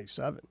over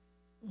 27.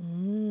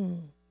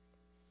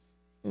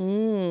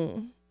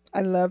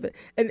 I love it.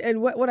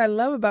 And what I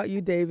love about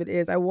you, David,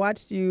 is I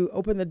watched you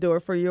open the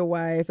door for your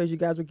wife as you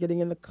guys were getting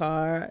in the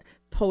car,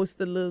 post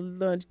the little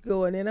lunch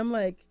going in. I'm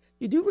like,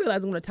 you do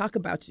realize I'm going to talk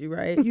about you,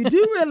 right? You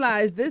do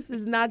realize this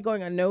is not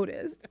going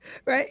unnoticed,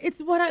 right? It's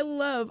what I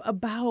love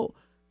about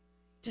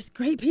just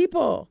great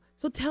people.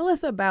 So tell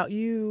us about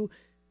you.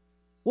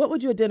 What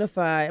would you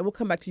identify, and we'll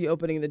come back to you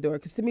opening the door,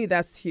 because to me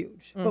that's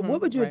huge. But what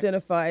would you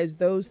identify as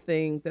those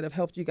things that have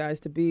helped you guys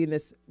to be in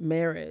this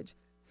marriage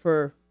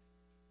for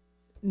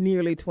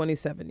nearly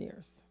 27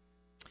 years?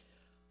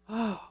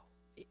 Oh,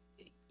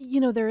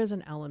 there is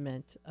an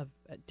element of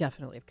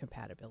definitely of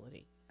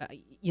compatibility.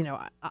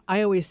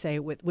 I always say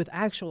with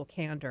actual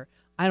candor,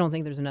 I don't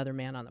think there's another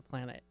man on the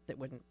planet that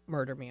wouldn't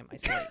murder me in my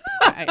sleep.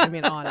 I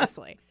mean,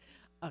 honestly.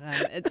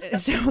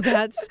 So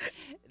that's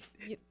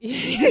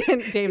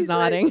Dave's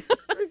nodding.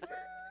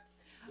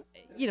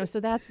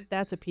 So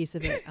that's a piece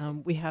of it.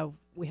 We have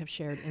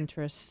shared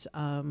interests,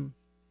 and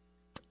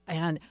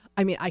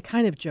I mean, I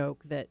kind of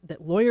joke that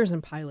lawyers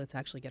and pilots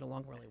actually get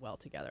along really well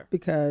together.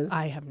 Because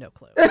I have no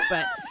clue,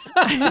 but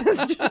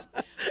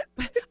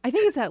I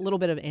think it's that little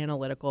bit of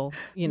analytical,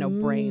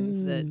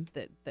 brains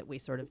that we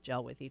sort of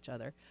gel with each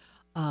other.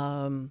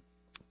 I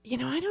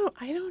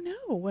don't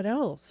know what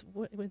else.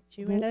 Would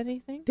you add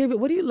anything, David?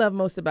 What do you love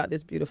most about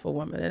this beautiful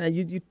woman? And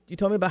you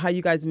told me about how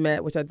you guys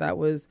met, which I thought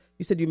was,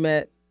 you said you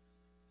met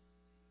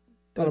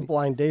on a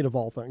blind date of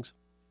all things.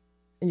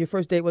 And your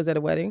first date was at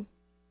a wedding?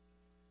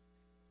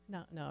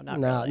 No, not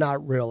really.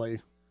 Not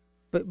really.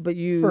 But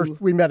you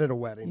first we met at a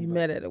wedding. You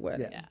met at a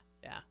wedding.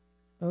 Yeah.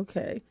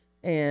 Okay.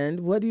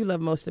 And what do you love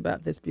most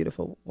about this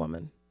beautiful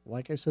woman?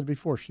 Like I said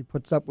before, she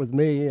puts up with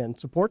me and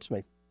supports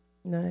me.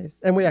 Nice.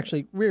 And we're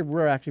actually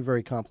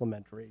very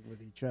complimentary with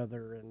each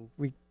other, and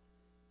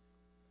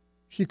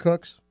she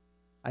cooks,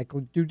 I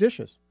do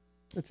dishes.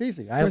 It's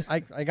easy.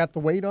 I got the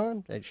weight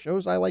on. It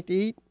shows I like to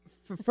eat.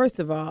 First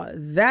of all,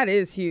 that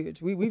is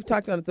huge. We've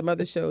talked on some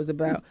other shows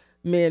about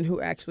men who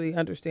actually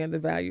understand the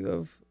value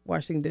of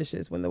washing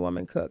dishes when the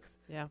woman cooks.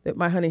 Yeah. That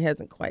my honey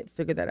hasn't quite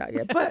figured that out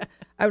yet, but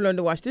I've learned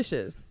to wash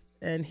dishes,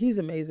 and he's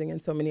amazing in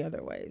so many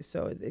other ways.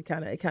 So it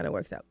kind of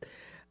works out.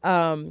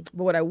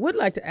 But what I would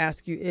like to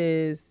ask you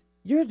is,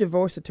 you're a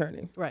divorce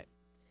attorney, Right.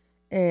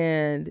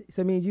 and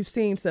so I mean you've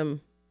seen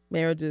some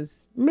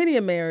marriages, many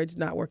a marriage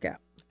not work out.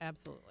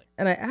 Absolutely.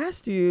 And I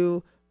asked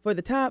you for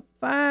the top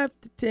 5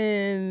 to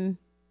 10.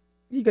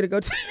 You got to go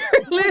to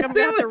your list. I'm going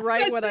to have to It was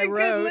write such what a I good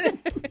wrote. list.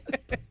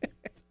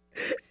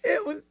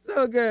 It was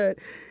so good.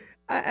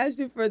 I asked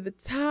you for the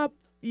top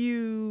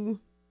few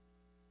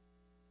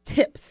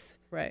tips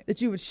Right.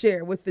 that you would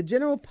share with the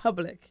general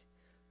public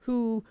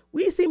who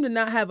we seem to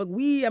not have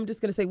I'm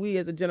just going to say we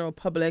as a general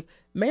public,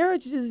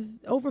 marriages,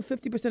 over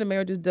 50% of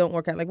marriages don't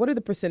work out. Like, what are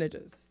the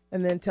percentages?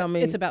 And then tell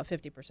me. It's about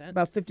 50%.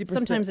 About 50%.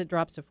 Sometimes it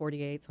drops to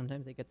 48.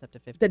 Sometimes it gets up to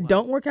 50. that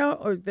don't work out,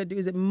 or that do?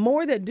 Is it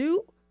more that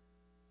do?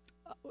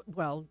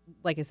 Well,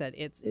 like I said,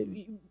 it's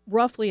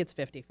roughly it's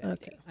 50-50.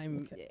 Okay,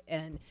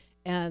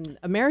 And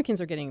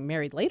Americans are getting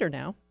married later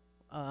now.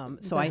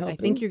 So that I helping?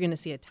 think you're going to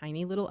see a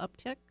tiny little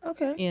uptick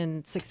Okay.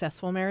 in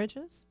successful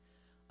marriages,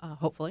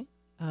 hopefully.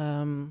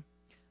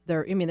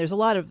 There's a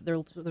lot of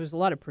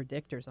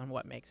predictors on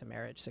what makes a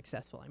marriage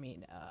successful. I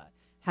mean, all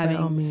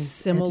having means,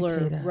 similar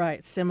educate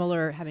us.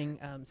 having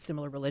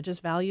similar religious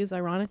values,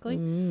 ironically.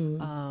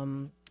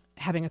 Mm.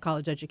 Having a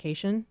college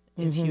education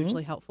is Mm-hmm.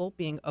 hugely helpful.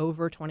 Being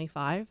over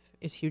 25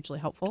 is hugely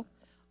helpful.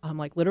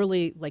 Like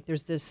literally, like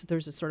there's a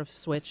sort of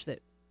switch that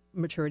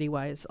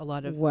maturity-wise, a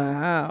lot of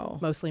Wow.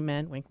 mostly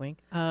men, wink, wink,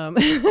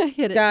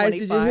 hit at Guys, 25.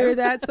 did you hear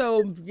that?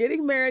 So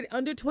getting married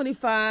under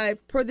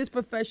 25 per this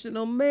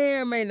professional may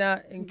or may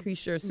not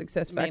increase your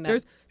success May not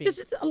factors. be.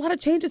 Just a lot of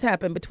changes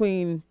happen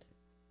between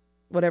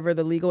whatever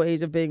the legal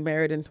age of being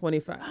married and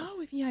 25. Oh,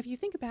 if you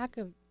think back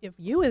if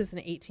you as an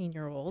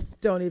 18-year-old,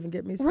 Don't even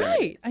get me started.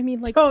 right? I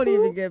mean, like Don't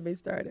who- even get me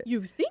started.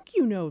 You think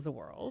you know the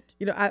world,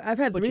 You know, I've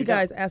had But 3 you don't.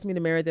 guys ask me to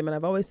marry them, and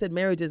I've always said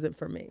marriage isn't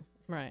for me.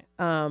 right?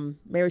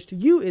 Marriage to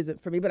you isn't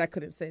for me, but I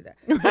couldn't say that.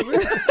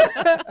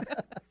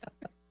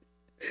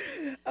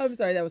 I'm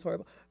sorry, that was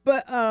horrible.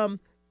 But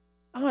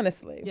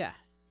honestly, Yeah.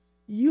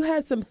 you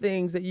had some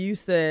things that you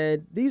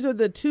said, these are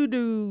the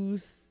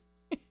to-dos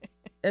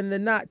and the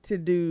not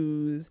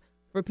to-dos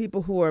for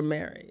people who are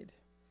married.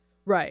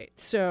 Right.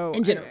 So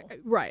In general.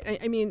 right.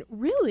 I mean,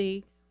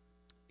 really,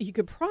 you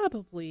could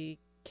probably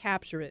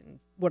capture it in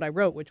what I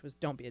wrote, which was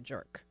 "Don't be a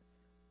jerk."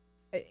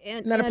 And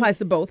And that applies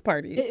to both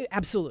parties.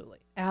 Absolutely.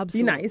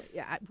 Be nice.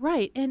 Yeah.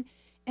 Right. And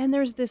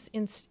there's this,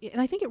 and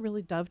I think it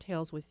really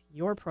dovetails with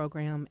your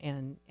program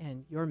and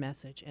your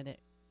message, and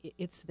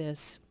it's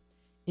this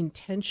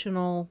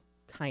intentional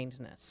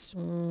kindness.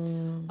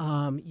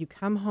 You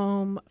come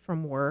home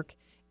from work.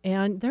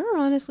 And there are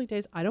honestly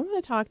days I don't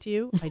want to talk to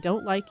you. I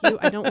don't like you.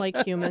 I don't like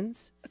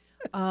humans.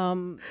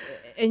 And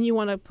you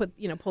want to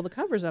pull the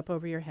covers up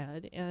over your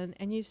head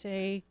and you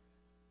say,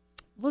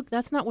 look,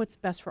 that's not what's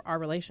best for our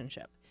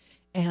relationship.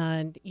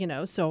 And,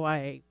 so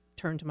I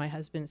turn to my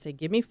husband and say,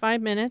 give me 5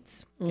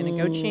 minutes. I'm going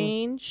to go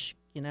change,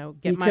 get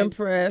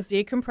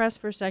decompress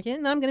for a second.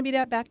 And then I'm going to be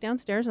back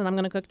downstairs and I'm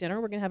going to cook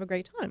dinner. We're going to have a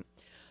great time.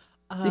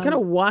 So you kind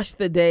of wash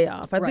the day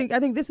off. I Right.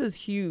 think this is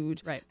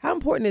huge. Right. How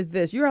important is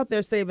this? You're out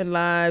there saving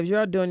lives.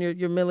 You're out doing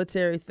your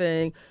military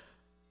thing.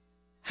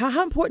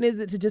 How important is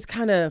it to just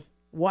kind of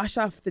wash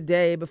off the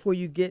day before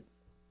you get,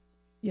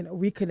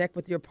 reconnect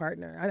with your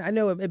partner? I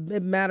know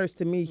it matters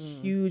to me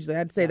hugely.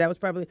 I'd say that was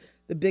probably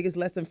the biggest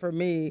lesson for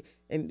me.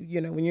 And,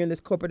 when you're in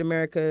this corporate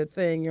America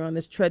thing, you're on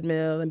this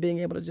treadmill and being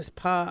able to just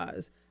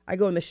pause. I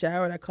go in the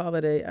shower and I call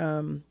it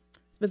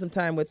spend some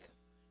time with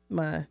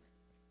my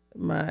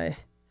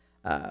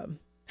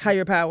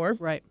higher power.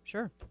 Right.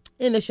 Sure.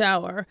 In the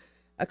shower.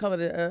 I call it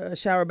a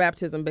shower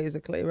baptism,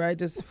 basically, right?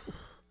 Just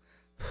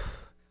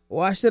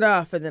wash it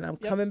off, and then I'm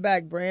coming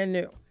back brand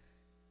new.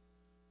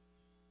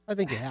 I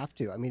think you have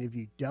to. I mean, if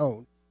you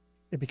don't,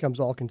 it becomes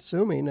all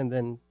consuming, and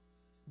then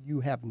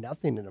you have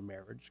nothing in a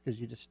marriage because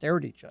you just stare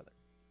at each other.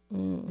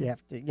 You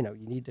have to, you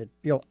need to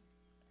feel.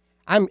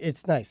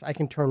 It's nice. I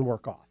can turn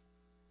work off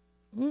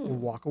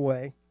and walk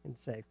away and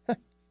say,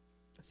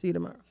 See you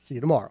tomorrow. "See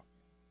you tomorrow."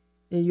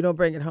 And you don't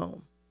bring it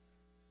home.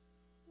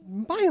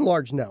 By and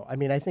large, no. I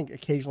mean, I think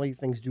occasionally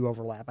things do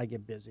overlap. I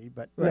get busy,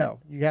 but no,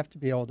 you have to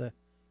be able to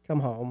come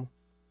home,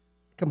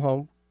 I'm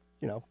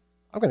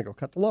going to go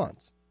cut the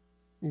lawns.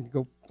 You can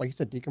go, like you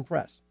said,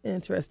 decompress.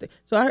 Interesting.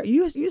 So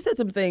you said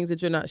some things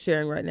that you're not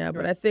sharing right now,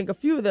 but I think a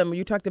few of them,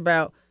 you talked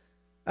about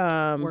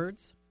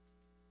Words.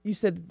 You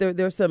said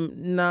there's some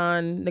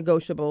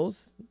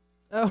non-negotiables.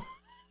 Oh,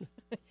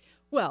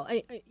 well,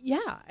 I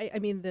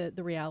mean,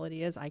 the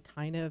reality is I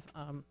kind of,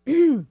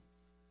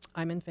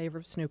 I'm in favor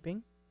of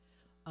snooping.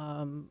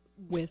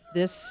 With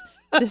this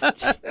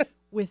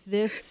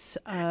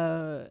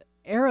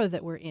era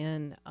that we're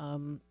in,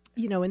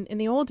 in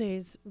the old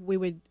days,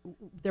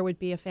 there would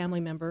be a family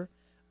member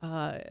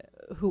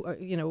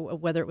who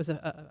whether it was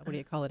a what do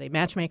you call it, a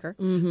matchmaker,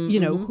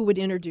 Mm-hmm, who would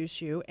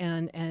introduce you,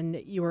 and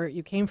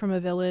you came from a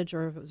village,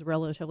 or if it was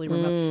relatively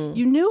remote,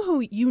 you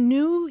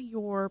knew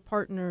your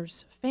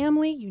partner's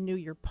family, you knew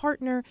your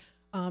partner,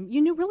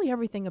 you knew really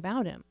everything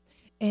about him,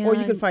 or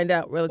you could find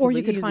out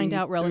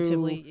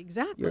relatively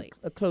exactly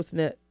a close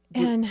knit.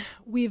 And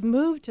we've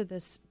moved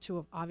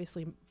to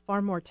obviously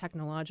far more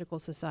technological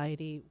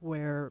society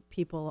where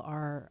people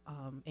are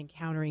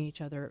encountering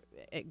each other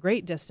at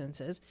great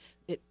distances.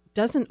 It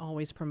doesn't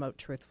always promote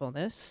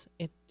truthfulness.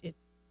 It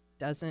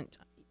doesn't,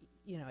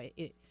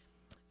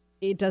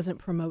 it doesn't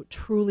promote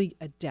truly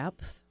a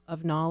depth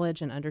of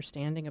knowledge and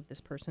understanding of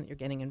this person that you're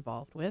getting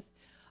involved with.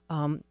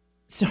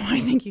 So I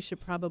think you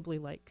should probably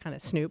kind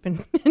of snoop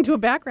and do a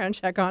background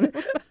check on it.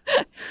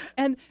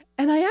 and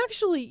I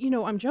actually,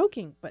 I'm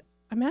joking, but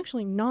I'm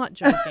actually not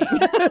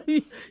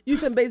joking. You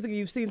said basically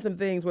you've seen some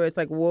things where it's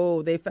like,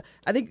 whoa,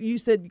 I think you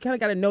said you kind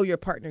of got to know your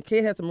partner.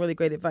 Kate has some really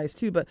great advice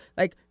too, but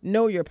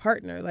know your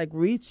partner,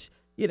 reach,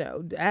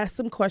 ask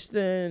some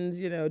questions,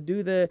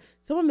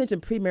 someone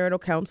mentioned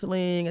premarital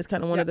counseling is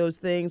kind of one of those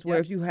things where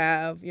if you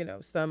have,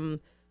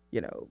 some,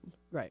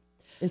 right,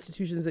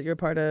 institutions that you're a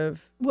part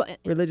of,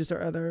 religious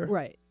or other,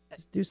 right,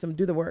 just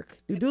do the work,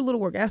 do a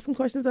little work, ask some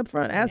questions up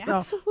front, ask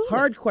the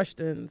hard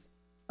questions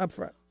up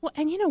front. Well,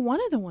 and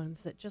one of the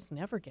ones that just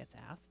never gets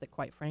asked, that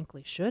quite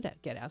frankly should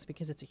get asked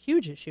because it's a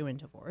huge issue in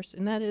divorce,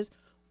 and that is,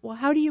 well,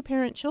 how do you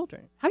parent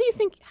children? How do you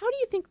think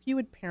you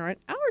would parent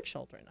our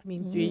children? I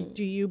mean,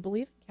 do you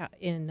believe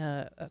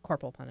in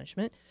corporal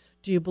punishment?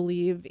 Do you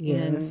believe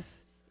in?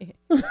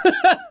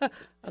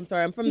 I'm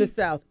sorry, I'm from the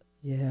South.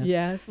 Yes.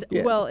 Yes.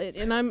 Yeah. Well,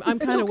 and I'm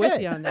kind of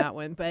with you on that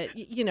one, but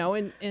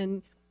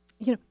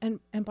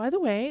and by the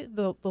way,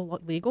 the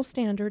legal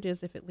standard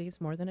is if it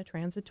leaves more than a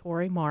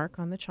transitory mark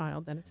on the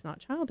child, then it's not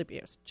child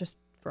abuse. Just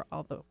for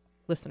all the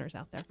listeners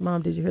out there.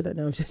 Mom, did you hear that?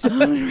 No, I'm just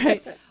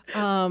right.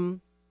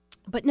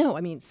 But no,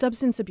 I mean,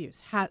 substance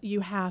abuse. You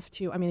have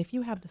to. I mean, if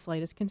you have the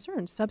slightest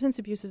concern, substance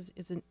abuse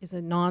is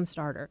a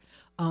non-starter.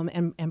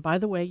 And by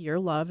the way, your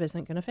love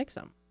isn't going to fix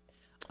them.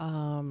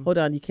 Hold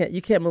on, you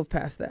can't move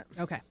past that.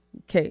 Okay.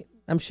 Kate,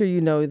 I'm sure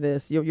you know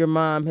this. Your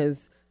mom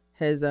has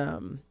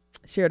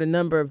shared a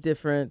number of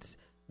different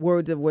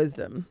words of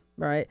wisdom,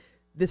 right?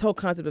 This whole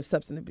concept of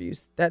substance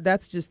abuse,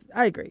 that's just,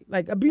 I agree.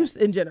 Abuse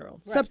in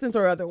general, substance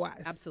or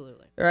otherwise.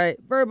 Absolutely. Right?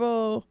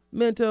 Verbal,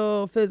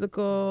 mental,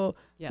 physical,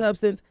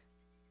 substance.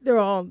 They're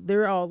all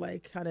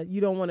kind of, you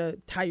don't want to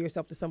tie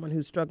yourself to someone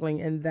who's struggling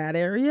in that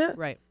area.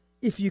 Right.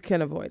 If you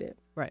can avoid it.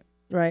 Right.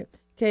 Right.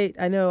 Kate,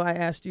 I know I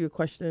asked you a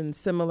question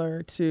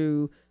similar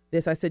to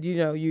this. I said,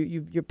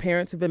 your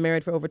parents have been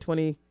married for over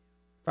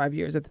 25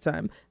 years at the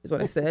time, is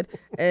what I said.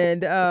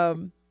 And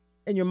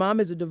your mom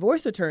is a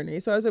divorce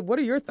attorney. So I was like, what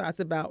are your thoughts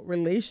about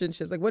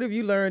relationships? What have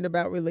you learned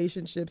about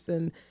relationships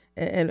and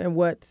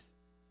what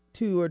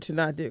to or to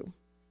not do?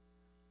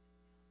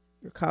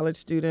 Your college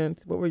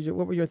students, what were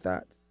your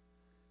thoughts?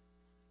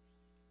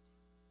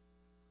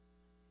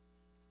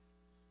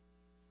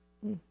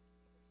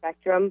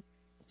 Spectrum.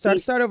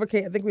 Start over,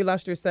 Kate. I think we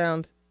lost your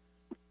sound.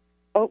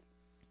 Oh.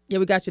 Yeah,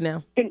 we got you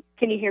now. Can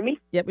you hear me?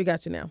 Yep, we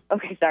got you now.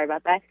 Okay, sorry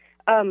about that.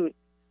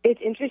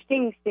 It's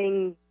interesting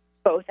seeing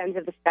both ends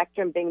of the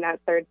spectrum being that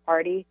third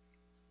party,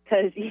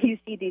 because you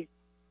see these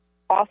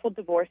awful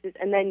divorces,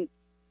 and then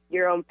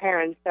your own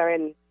parents are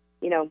in,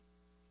 a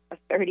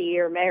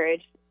 30-year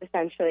marriage,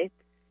 essentially.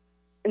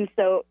 And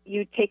so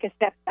you take a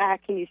step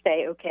back and you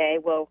say, okay,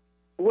 well,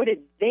 what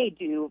did they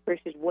do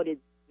versus what did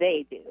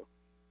they do?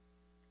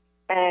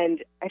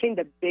 And I think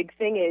the big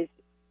thing is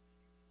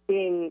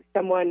being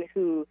someone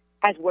who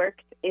has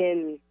worked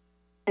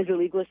as a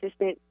legal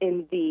assistant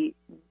in the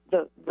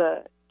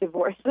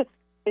divorce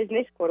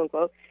business, quote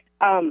unquote.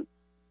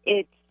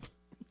 It's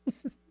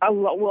a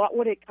lot.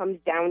 What it comes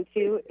down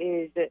to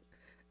is that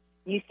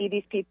you see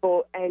these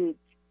people and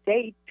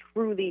they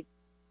truly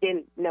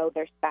didn't know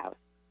their spouse,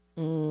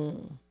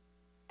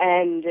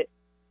 and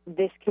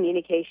this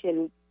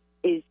communication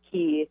is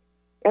key.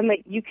 And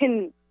you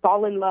can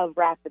fall in love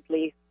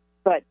rapidly,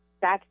 but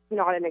that's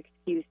not an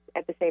excuse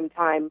at the same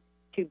time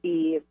to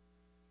be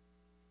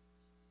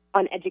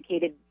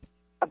uneducated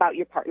about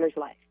your partner's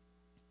life.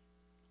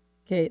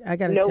 Kate, I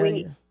got to tell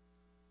you.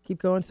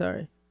 Keep going,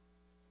 sorry.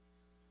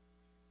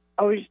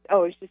 I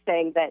was just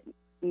saying that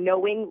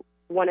knowing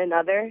one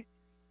another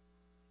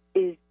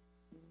is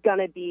going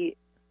to be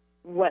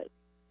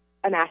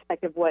an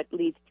aspect of what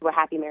leads to a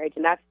happy marriage.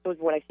 And that's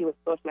what I see with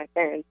both my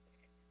parents.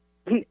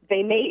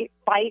 They may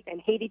fight and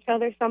hate each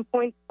other at some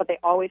point, but they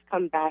always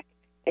come back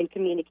and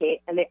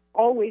communicate, and they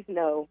always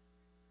know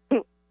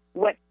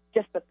what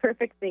just the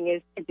perfect thing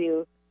is to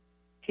do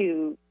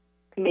to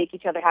make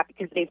each other happy,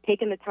 because they've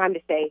taken the time to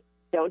say,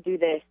 don't do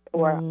this,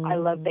 or I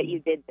love that you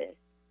did this.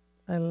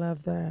 I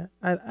love that.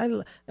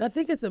 I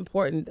think it's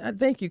important.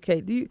 Thank you,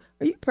 Kate.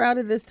 Are you proud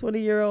of this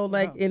 20-year-old,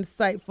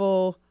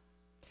 insightful?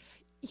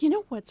 You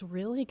know what's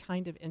really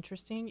kind of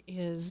interesting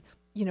is,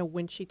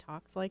 when she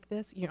talks like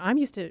this, I'm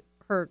used to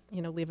her,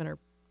 leaving her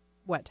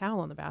wet towel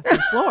on the bathroom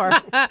floor.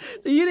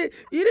 So you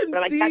didn't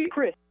but see. That's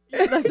Chris.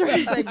 That's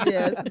right. Like,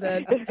 yes,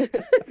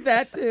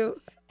 that too.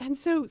 And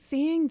so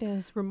seeing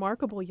this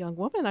remarkable young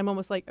woman, I'm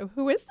almost like, oh,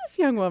 who is this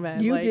young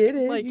woman? You like, did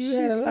it. Like, You she's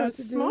had a so lot to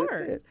do with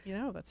smart. it.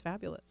 That's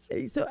fabulous.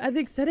 So I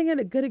think setting it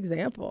a good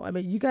example. I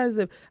mean, you guys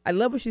have, I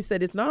love what she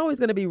said. It's not always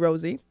going to be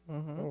rosy.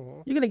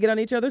 Mm-hmm. You're going to get on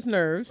each other's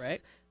nerves.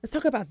 Right. Let's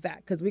talk about that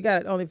because we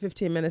got only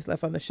 15 minutes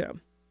left on the show.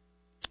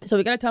 So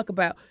we got to talk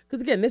about, because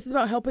again, this is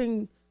about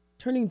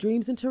turning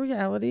dreams into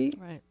reality.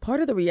 Right.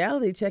 Part of the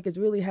reality check is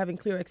really having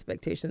clear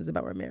expectations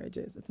about where marriage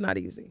is. It's not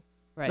easy.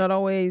 Right. It's not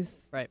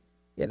always, Right.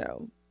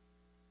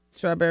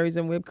 Strawberries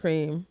and whipped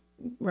cream,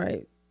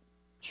 right?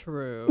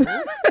 True.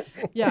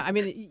 Yeah, I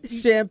mean,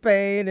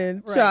 Champagne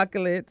and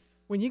chocolates.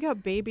 when you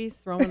got babies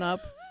throwing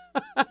up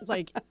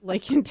like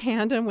in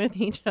tandem with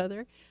each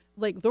other,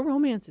 like the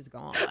romance is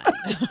gone.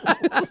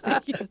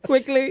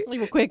 Quickly.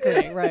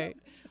 Quickly, right.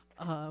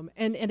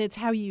 And it's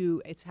how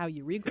you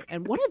regroup.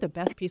 And one of the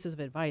best pieces of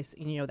advice,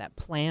 that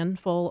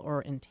planful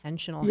or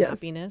intentional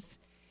happiness,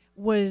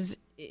 was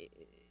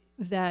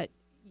that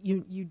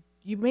you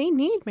may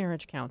need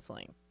marriage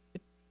counseling.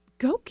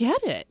 Go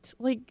get it.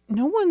 Like,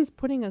 no one's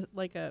putting a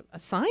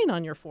sign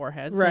on your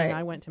forehead saying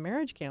I went to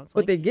marriage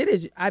counseling. What they get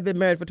is I've been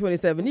married for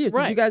 27 years.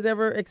 Right. Did you guys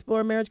ever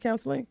explore marriage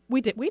counseling?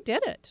 We did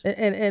it.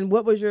 And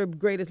what was your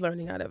greatest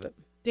learning out of it?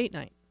 Date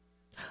night.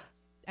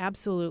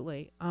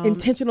 Absolutely.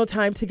 Intentional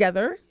time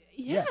together.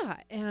 Yeah, Yes.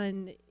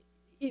 and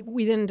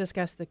we didn't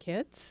discuss the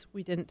kids.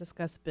 We didn't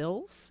discuss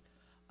bills.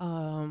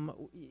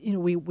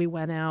 We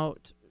went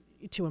out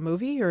to a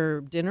movie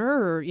or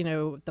dinner or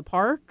the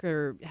park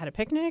or had a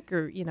picnic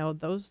or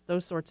those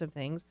sorts of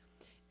things.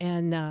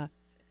 And to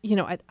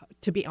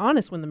be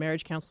honest, when the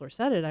marriage counselor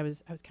said it, I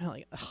was kind of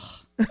like,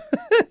 oh,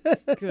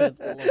 good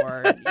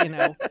Lord,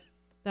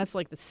 that's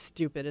like the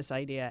stupidest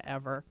idea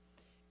ever.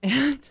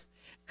 And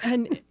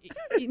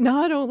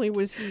not only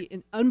was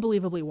he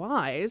unbelievably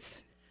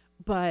wise,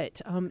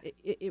 but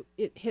it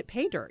hit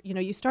pay dirt.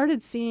 You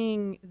started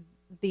seeing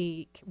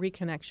the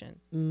reconnection,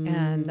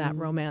 and that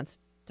romance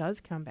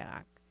does come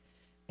back,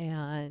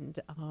 and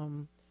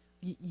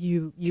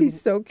you She's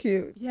so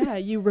cute. Yeah,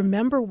 you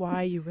remember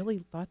why you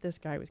really thought this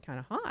guy was kind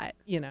of hot,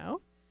 and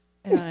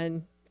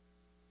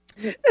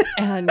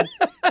and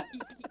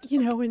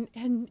you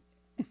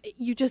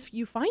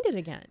find it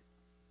again.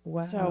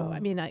 Wow. So I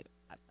mean,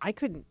 I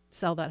couldn't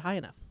sell that high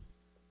enough.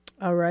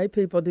 All right,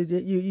 people, did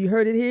you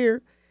heard it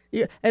here?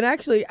 Yeah, and I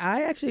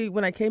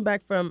when I came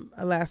back from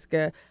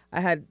Alaska,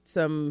 I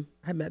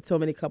met so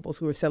many couples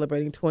who were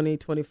celebrating 20,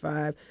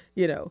 25,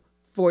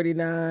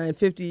 49,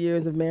 50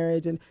 years of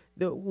marriage. And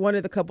one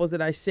of the couples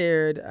that I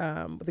shared,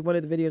 one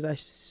of the videos I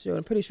showed,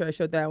 I'm pretty sure I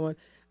showed that one,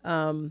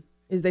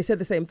 is they said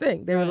the same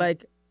thing. They were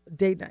like,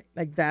 date night.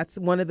 Like, that's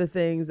one of the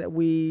things that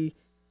we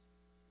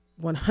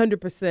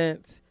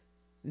 100%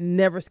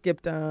 never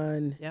skipped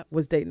on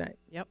was date night.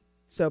 Yep.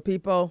 So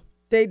people,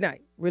 date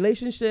night,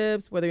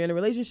 relationships, whether you're in a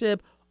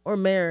relationship or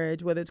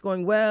marriage, whether it's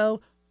going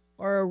well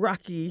or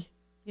rocky,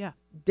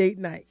 date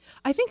night.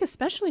 I think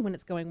especially when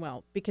it's going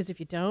well, because if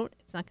you don't,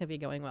 it's not going to be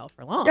going well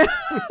for long.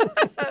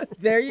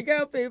 There you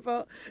go,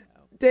 people.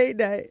 Date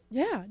night.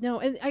 Yeah, no,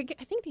 and I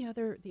think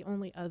the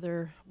only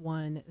other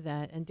one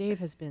that, and Dave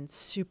has been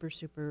super,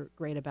 super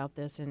great about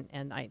this,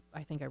 and I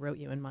think I wrote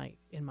you in my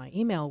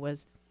email,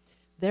 was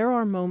there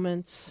are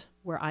moments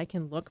where I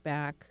can look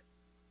back,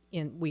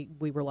 we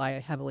rely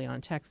heavily on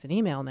text and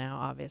email now,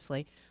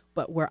 obviously,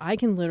 but where I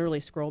can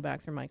literally scroll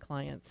back through my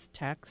clients'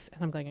 texts,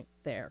 and I'm going,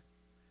 there,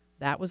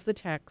 that was the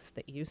text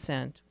that you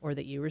sent or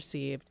that you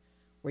received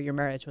where your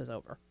marriage was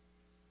over.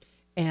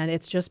 And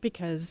it's just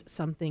because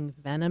something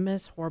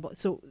venomous, horrible.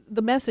 So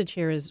the message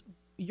here is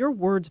your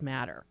words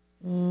matter.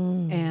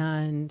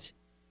 And,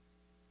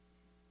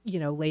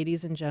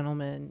 ladies and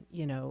gentlemen,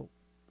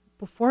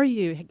 before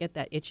you get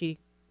that itchy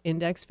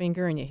index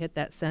finger and you hit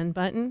that send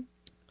button,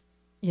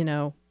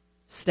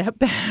 step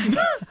back.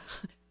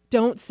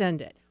 Don't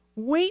send it.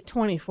 Wait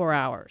 24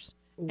 hours.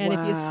 And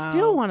if you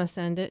still want to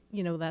send it,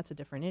 that's a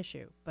different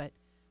issue. But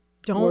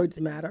don't.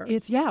 Words matter.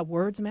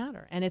 Words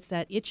matter. And it's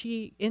that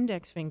itchy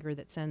index finger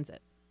that sends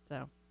it.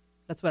 So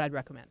that's what I'd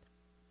recommend.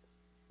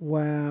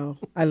 Wow.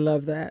 I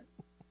love that.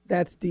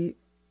 That's deep.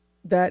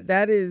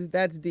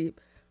 That's deep.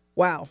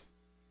 Wow.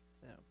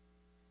 So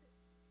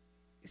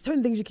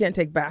certain things you can't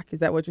take back. Is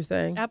that what you're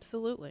saying?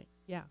 Absolutely.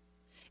 Yeah.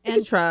 You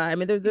can try. I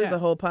mean, there's the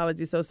whole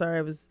apology. So sorry,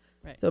 I was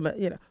so but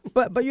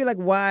you're like,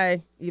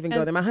 why even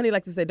go there? My honey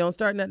likes to say, don't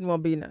start nothing,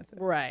 won't be nothing.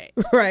 Right.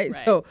 Right.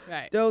 So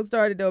don't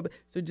start it.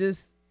 So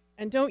just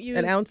don't use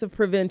an ounce of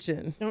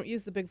prevention. Don't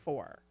use the big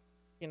four.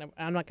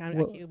 I'm not going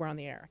to. We're on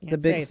the air. I can't the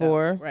big say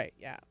four. Those. Right.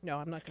 Yeah. No,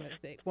 I'm not going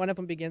to. One of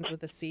them begins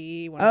with a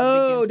C. One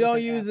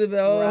don't use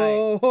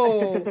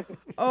the.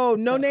 Oh,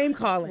 no name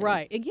calling.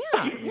 Right.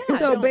 Yeah.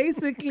 So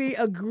basically,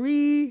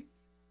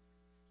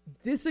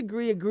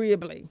 disagree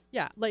agreeably.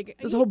 Yeah, like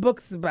there's whole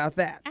books about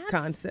that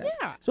concept.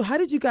 Yeah. So how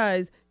did you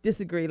guys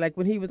disagree? Like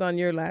when he was on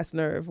your last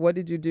nerve, what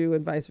did you do,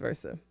 and vice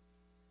versa?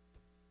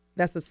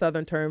 That's the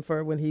Southern term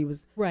for when he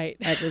was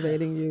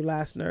aggravating you.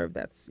 Last nerve.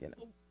 That's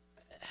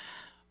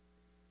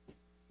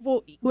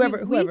Well,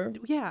 whoever.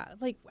 Yeah.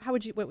 Like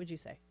what would you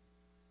say?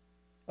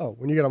 Oh,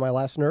 when you get on my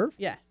last nerve,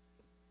 Yeah.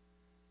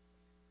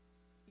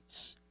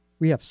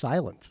 we have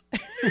silence.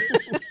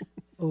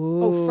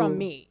 Oh, from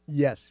me.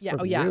 Yes. Yeah.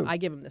 from Oh, yeah. you. I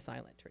give him the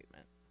silent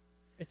treatment.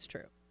 It's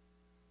true.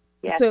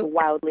 Yeah, So- it's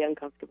wildly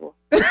uncomfortable.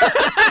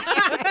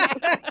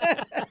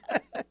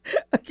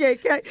 Okay,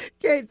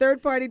 Kate,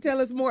 third party, tell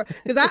us more.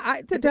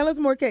 Because tell us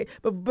more, Kate.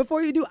 But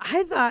before you do,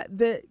 I thought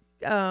that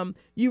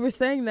you were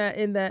saying that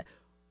in that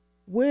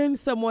when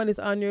someone is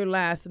on your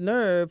last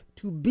nerve,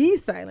 to be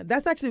silent.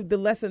 That's actually the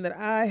lesson that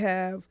I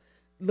have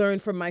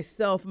learned from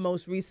myself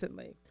most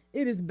recently.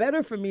 It is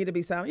better for me to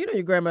be silent. You know,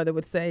 your grandmother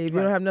would say, if you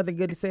don't have nothing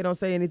good to say, don't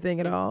say anything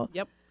at all.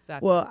 Yep.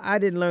 Exactly. Well, I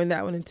didn't learn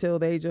that one until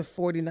the age of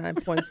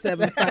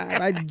 49.75.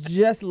 I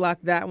just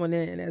locked that one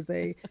in as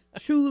a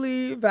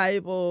truly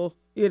valuable,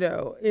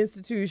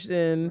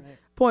 institution,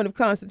 point of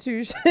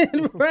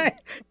constitution, right?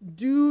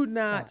 Do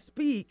not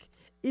speak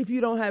if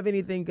you don't have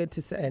anything good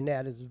to say. And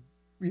that is,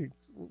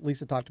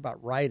 Lisa talked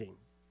about writing.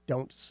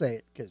 Don't say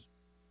it because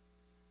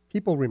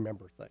people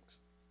remember things.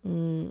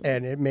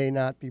 And it may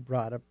not be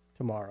brought up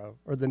tomorrow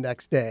or the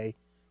next day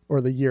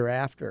or the year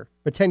after.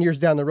 But 10 years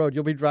down the road,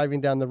 you'll be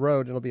driving down the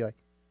road and it'll be like,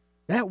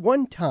 that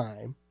one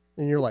time.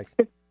 And you're like,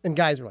 and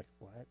guys are like,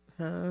 what?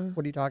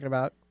 What are you talking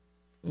about?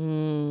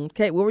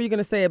 Kate, what were you going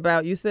to say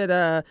about, you said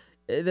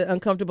the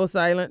uncomfortable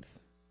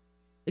silence?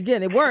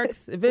 Again, it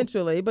works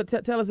eventually, but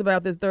tell us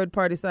about this third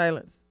party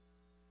silence.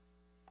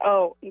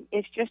 Oh,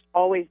 it's just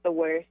always the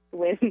worst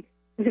when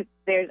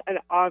there's an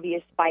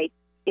obvious fight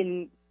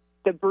in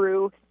the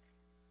brew,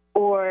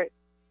 or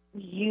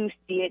you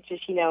see it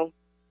just,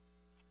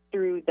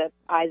 through the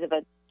eyes of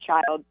a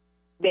child,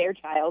 their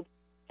child.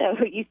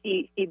 So you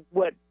see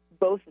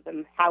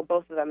how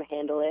both of them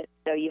handle it.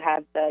 So you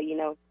have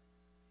the,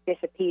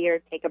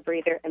 disappear, take a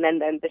breather, and then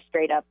the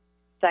straight up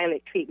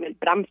silent treatment.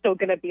 But I'm still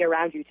going to be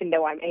around you to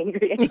know I'm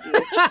angry at you.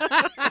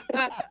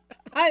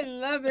 I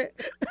love it.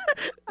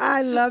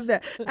 I love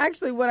that.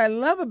 Actually, what I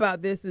love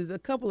about this is a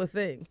couple of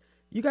things.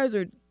 You guys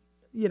are,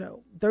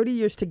 30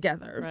 years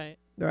together.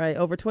 Right.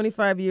 Over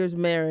 25 years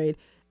married.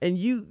 And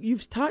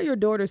you've taught your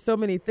daughter so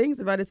many things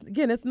about it.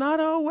 Again,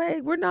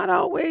 we're not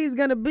always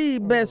going to be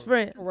best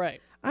friends. Right.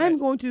 I'm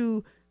going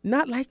to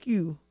not like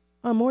you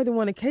on more than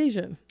one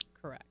occasion.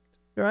 Correct.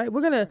 Right?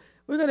 We're going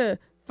to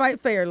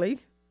fight fairly.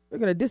 We're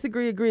going to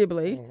disagree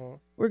agreeably.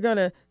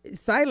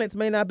 Silence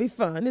may not be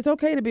fun. It's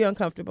okay to be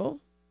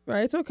uncomfortable.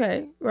 Right? It's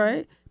okay,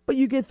 right? But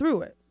you get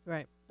through it.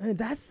 Right. And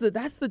that's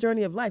the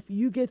journey of life.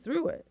 You get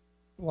through it.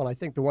 Well, I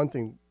think the one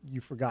thing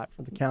you forgot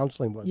from the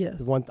counseling was Yes.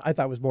 the one I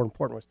thought was more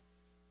important was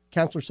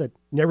counselor said,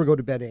 never go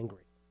to bed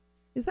angry.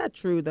 Is that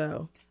true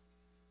though?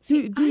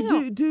 See,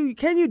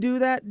 Can you do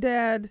that,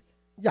 Dad?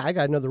 Yeah, I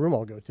got another room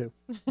I'll go to.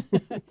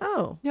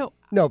 Oh.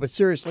 No, but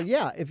seriously,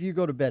 yeah, if you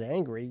go to bed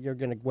angry, you're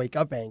going to wake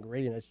up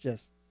angry, and it's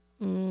just...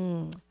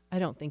 I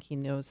don't think he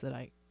knows that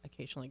I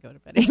occasionally go to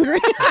bed angry.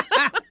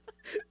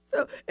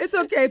 So it's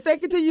okay.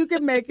 Fake it till you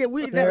can make it.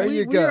 We're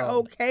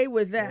okay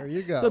with that. There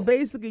you go. So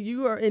basically,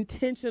 you are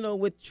intentional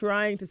with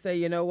trying to say,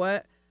 you know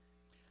what?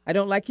 I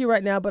don't like you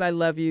right now, but I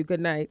love you. Good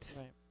night.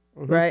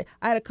 Right. Right?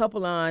 I had a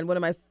couple on one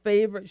of my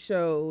favorite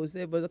shows.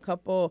 It was a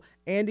couple,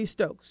 Andy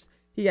Stokes.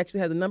 He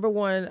actually has a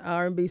 #1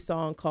 R&B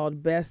song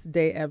called Best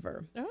Day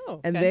Ever. Oh,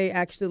 okay. And they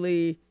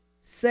actually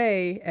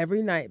say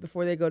every night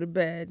before they go to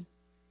bed,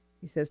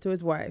 he says to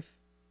his wife,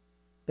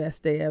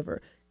 best day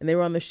ever. And they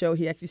were on the show.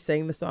 He actually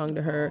sang the song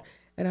to her.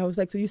 And I was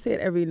like, so you say it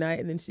every night?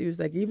 And then she was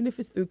like, even if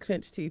it's through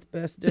clenched teeth,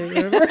 best day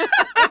ever.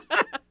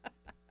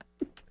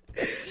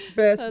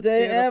 Best That's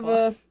day beautiful.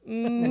 ever.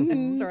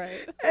 Mm-hmm. That's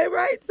right. Hey,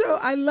 right. So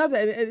I love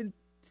that. And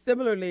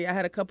similarly, I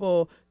had a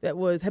couple that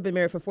had been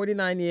married for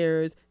 49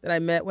 years that I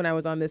met when I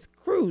was on this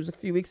cruise a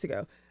few weeks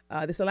ago,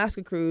 this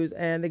Alaska cruise.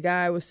 And the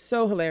guy was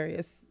so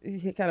hilarious.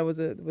 He kind of was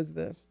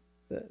the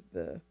what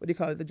do you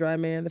call it? The dry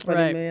man, the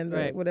funny man,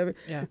 whatever.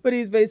 Yeah. But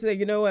he's basically,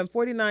 you know what? In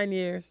 49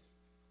 years,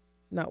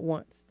 not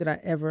once did I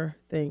ever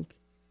think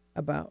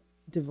about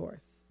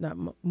divorce.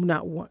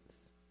 Not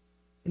once.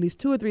 At least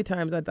 2 or 3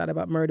 times I thought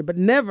about murder, but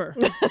never,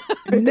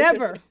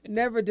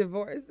 never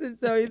divorce. And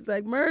so he's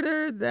like,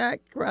 murder,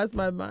 that crossed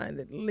my mind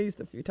at least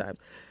a few times.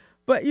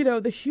 But,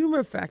 the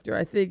humor factor,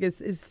 I think,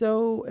 is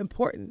so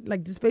important.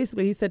 Like, just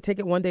basically, he said, take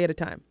it one day at a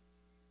time.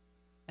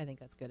 I think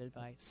that's good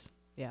advice.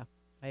 Yeah,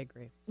 I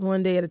agree.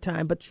 One day at a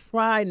time, but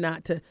try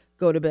not to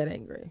go to bed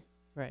angry.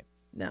 Right.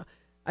 Now,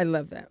 I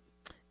love that.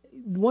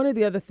 One of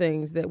the other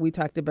things that we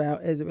talked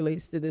about as it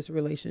relates to this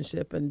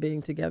relationship and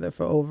being together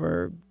for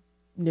over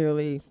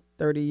nearly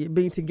 30,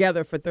 being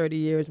together for 30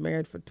 years,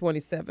 married for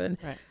 27,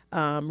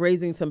 right.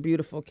 Raising some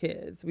beautiful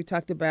kids. We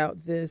talked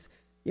about this,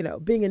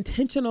 being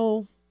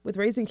intentional with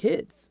raising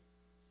kids.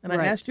 And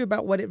Right. I asked you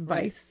about what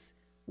advice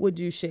would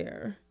you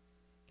share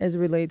as it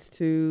relates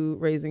to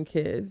raising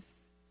kids.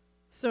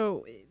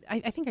 So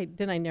I think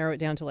I narrow it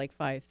down to like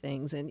 5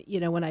 things. And,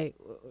 when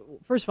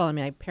first of all,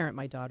 I parent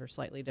my daughter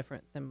slightly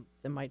different than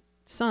my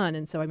son.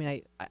 And so,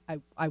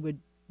 I would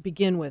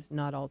begin with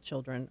not all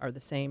children are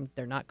the same.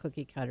 They're not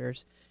cookie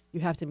cutters. You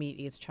have to meet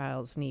each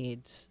child's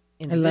needs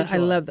individually. I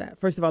love that.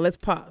 First of all, let's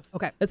pause.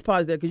 Okay. Let's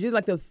pause there because you're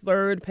like the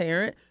 3rd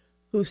parent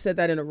who said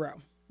that in a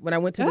row. when I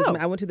went to this, Oh.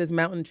 I went to this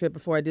mountain trip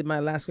before I did my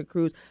Alaska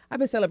cruise. I've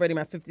been celebrating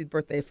my 50th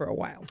birthday for a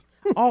while.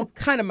 All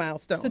kind of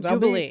milestones. It's a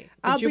jubilee.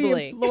 I'll It's a be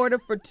jubilee. in Florida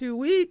for 2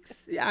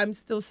 weeks. I'm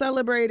still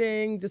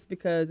celebrating just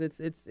because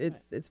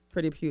it's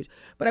pretty huge.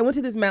 But I went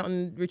to this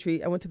mountain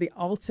retreat. I went to the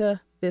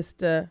Alta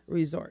Vista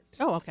Resort.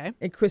 Oh, okay.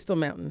 In Crystal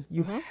Mountain.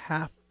 You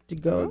have to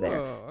go there.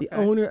 Oh, The okay.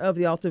 owner of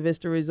the Alta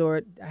Vista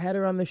Resort, I had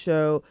her on the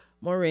show,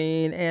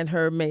 Maureen, and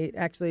her mate.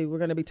 Actually, we're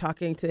going to be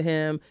talking to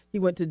him. He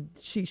went to,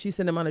 she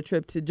sent him on a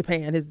trip to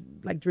Japan, his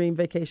like dream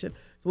vacation.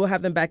 So we'll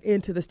have them back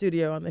into the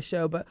studio on the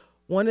show. But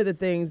one of the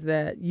things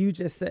that you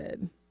just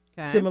said,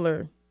 Okay.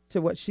 similar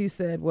to what she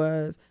said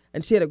was,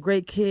 and she had a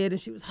great kid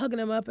and she was hugging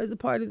him up as a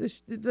part of the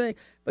thing.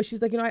 But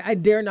she's like, I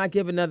dare not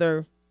give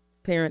another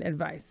parent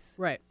advice.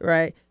 Right.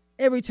 Right.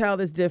 Every child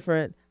is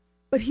different.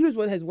 But here's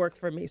what has worked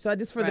for me. So I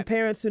just, for the Right.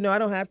 parents who know I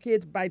don't have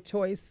kids by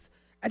choice,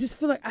 I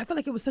feel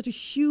like it was such a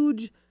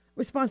huge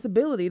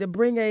responsibility to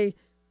bring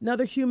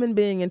another human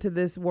being into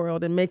this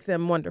world and make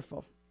them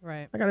wonderful.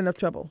 Right. I got enough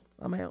trouble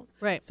on my own.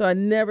 Right. So I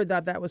never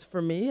thought that was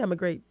for me. I'm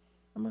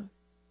a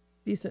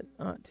decent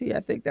auntie. I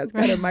think that's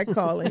kind of my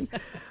calling.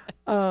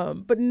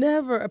 But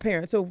never a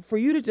parent. So for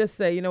you to just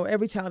say,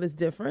 every child is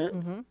different.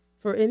 Mm-hmm.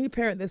 For any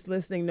parent that's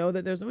listening, know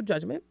that there's no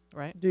judgment.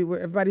 Right.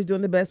 Everybody's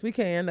doing the best we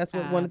can. That's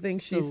what one of the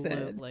things she said.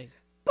 Absolutely.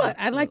 But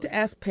I'd like to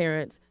Absolutely. ask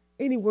parents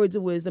any words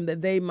of wisdom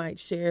that they might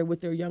share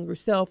with their younger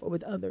self or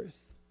with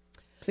others.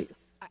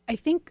 Please. I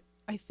think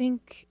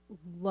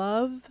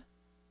love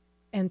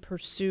and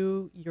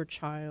pursue your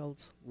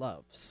child's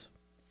loves.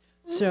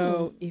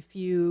 So if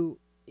you,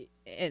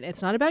 and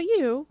it's not about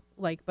you,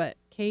 but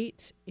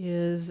Kate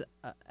is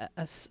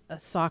a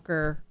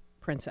soccer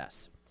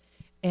princess.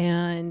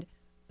 And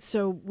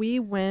so we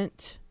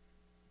went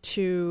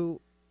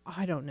to,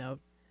 I don't know,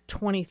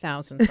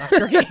 20,000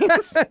 soccer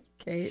games.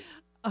 Kate,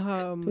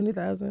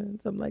 20,000,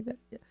 something like that.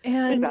 Yeah.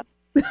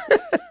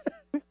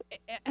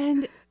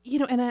 And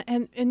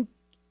and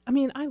I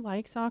mean, I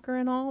like soccer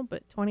and all,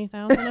 but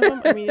 20,000 of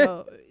them. I mean,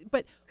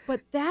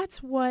 but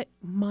that's what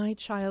my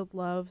child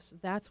loves.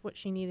 That's what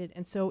she needed.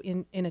 And so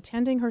in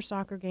attending her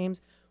soccer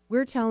games,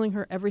 we're telling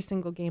her every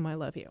single game, I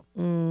love you.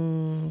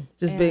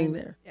 Just And being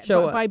there.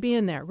 Show up. By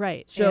being there,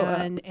 right. Show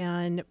and, up.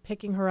 And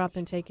picking her up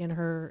and taking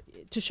her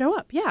to show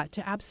up. Yeah,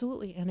 to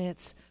absolutely. And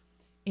it's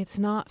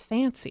not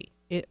fancy.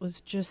 It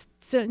was just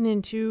sitting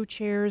in 2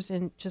 chairs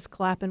and just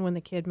clapping when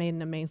the kid made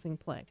an amazing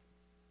play.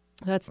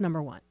 That's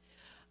number 1.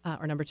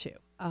 Or number 2.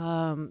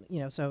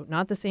 So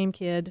not the same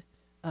kid.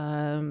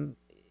 Love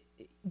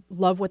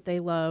what they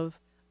love.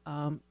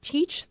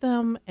 Teach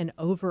them an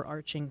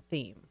overarching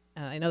theme.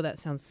 I know that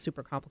sounds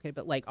super complicated,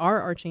 but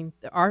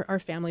our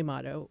family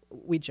motto,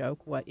 we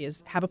joke,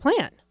 have a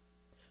plan.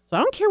 So I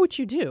don't care what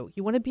you do.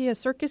 You want to be a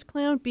circus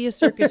clown? Be a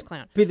circus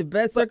clown. Be the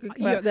best circus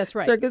clown. That's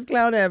right. Circus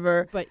clown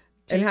ever. But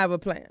and have a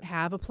plan.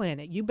 Have a plan.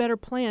 You better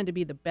plan to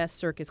be the best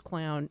circus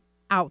clown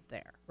out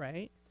there,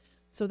 right?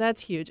 So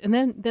that's huge. And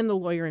then the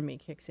lawyer in me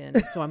kicks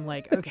in. So I'm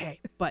like, okay,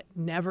 but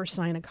never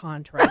sign a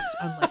contract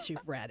unless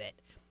you've read it.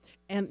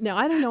 And now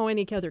I don't know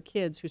any other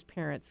kids whose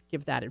parents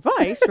give that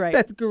advice, right?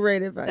 That's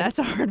great advice. That's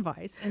our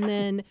advice. And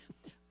then,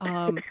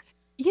 and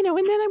then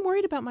I'm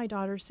worried about my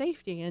daughter's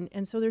safety.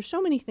 And so there's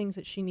so many things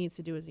that she needs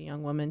to do as a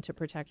young woman to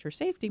protect her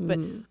safety. But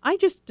I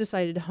just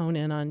decided to hone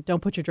in on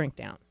don't put your drink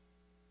down.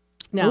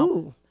 Now,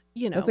 Ooh,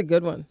 that's a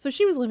good one. So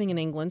she was living in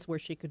England where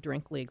she could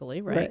drink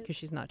legally, right? Because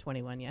she's not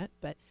 21 yet.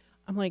 But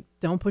I'm like,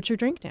 don't put your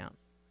drink down.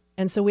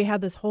 And so we had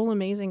this whole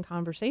amazing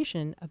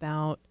conversation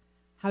about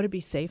how to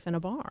be safe in a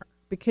bar.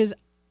 Because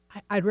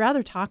I'd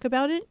rather talk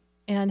about it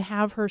and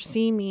have her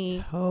see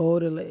me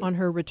totally on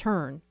her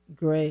return.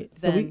 Great.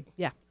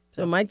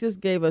 So Mike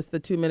just gave us the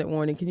 2-minute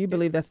warning. Can you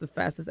believe that's the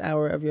fastest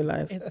hour of your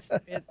life?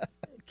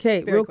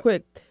 Kate, real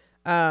quick,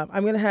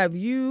 I'm going to have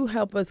you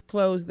help us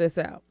close this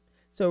out.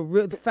 So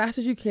the fast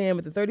as you can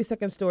with the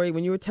 30-second story.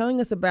 When you were telling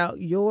us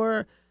about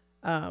your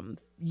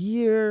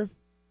year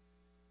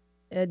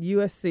at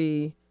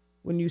USC,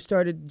 when you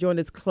started joining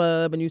this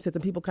club and you said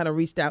some people kind of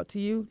reached out to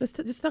you, let's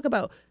just talk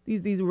about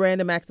these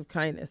random acts of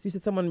kindness. You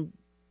said someone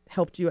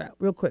helped you out.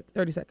 Real quick,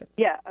 30 seconds.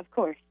 Yeah, of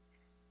course.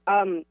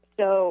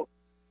 So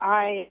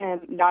I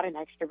am not an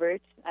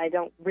extrovert. I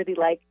don't really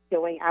like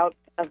going out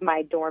of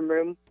my dorm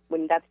room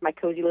when that's my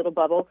cozy little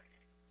bubble.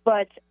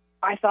 But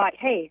I thought,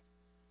 hey,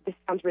 this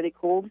sounds really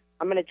cool.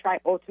 I'm going to try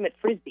ultimate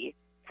frisbee,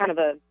 kind of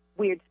a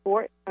weird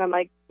sport. And I'm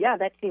like, yeah,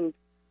 that seems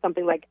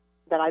something like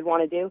that I'd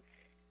want to do.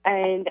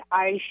 And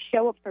I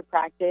show up for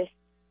practice.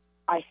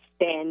 I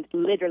stand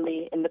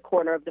literally in the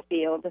corner of the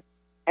field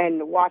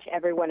and watch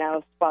everyone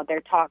else while they're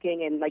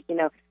talking and,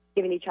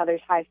 giving each other's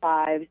high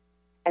fives.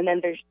 And then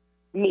there's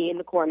me in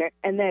the corner.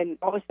 And then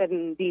all of a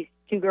sudden, these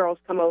 2 girls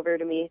come over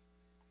to me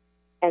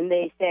and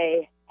they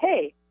say,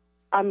 hey,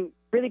 I'm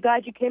really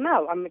glad you came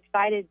out. I'm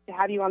excited to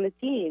have you on the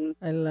team.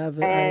 I love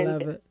it. And I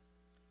love it.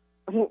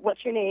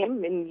 What's your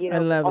name? And, I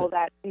love all it.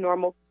 that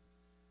normal.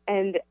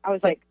 And I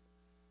was like,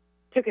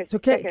 took a So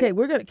Kate,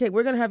 we're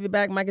gonna have you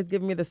back. Mike is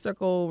giving me the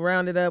circle,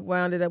 round it up,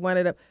 wound it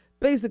up.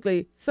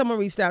 Basically, someone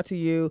reached out to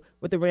you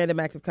with a random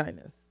act of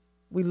kindness.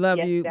 We love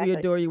Yes, you. exactly. We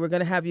adore you. We're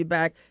going to have you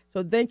back.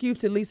 So thank you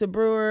to Lisa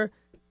Brewer,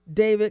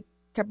 David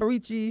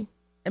Caparici,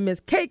 and Miss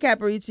Kate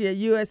Caparici at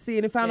USC.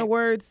 Any final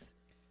words?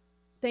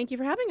 Thank you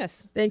for having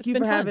us. Thank you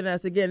for having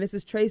us. Again, this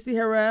is Traci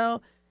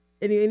Harrell.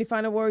 Any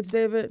final words,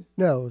 David?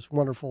 No, it was a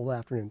wonderful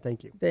afternoon.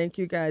 Thank you. Thank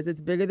you, guys. It's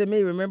bigger than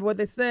me. Remember what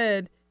they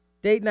said.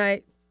 Date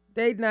night.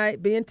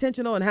 Be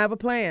intentional and have a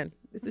plan.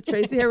 This is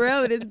Traci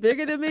Harrell, and it's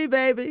bigger than me,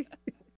 baby.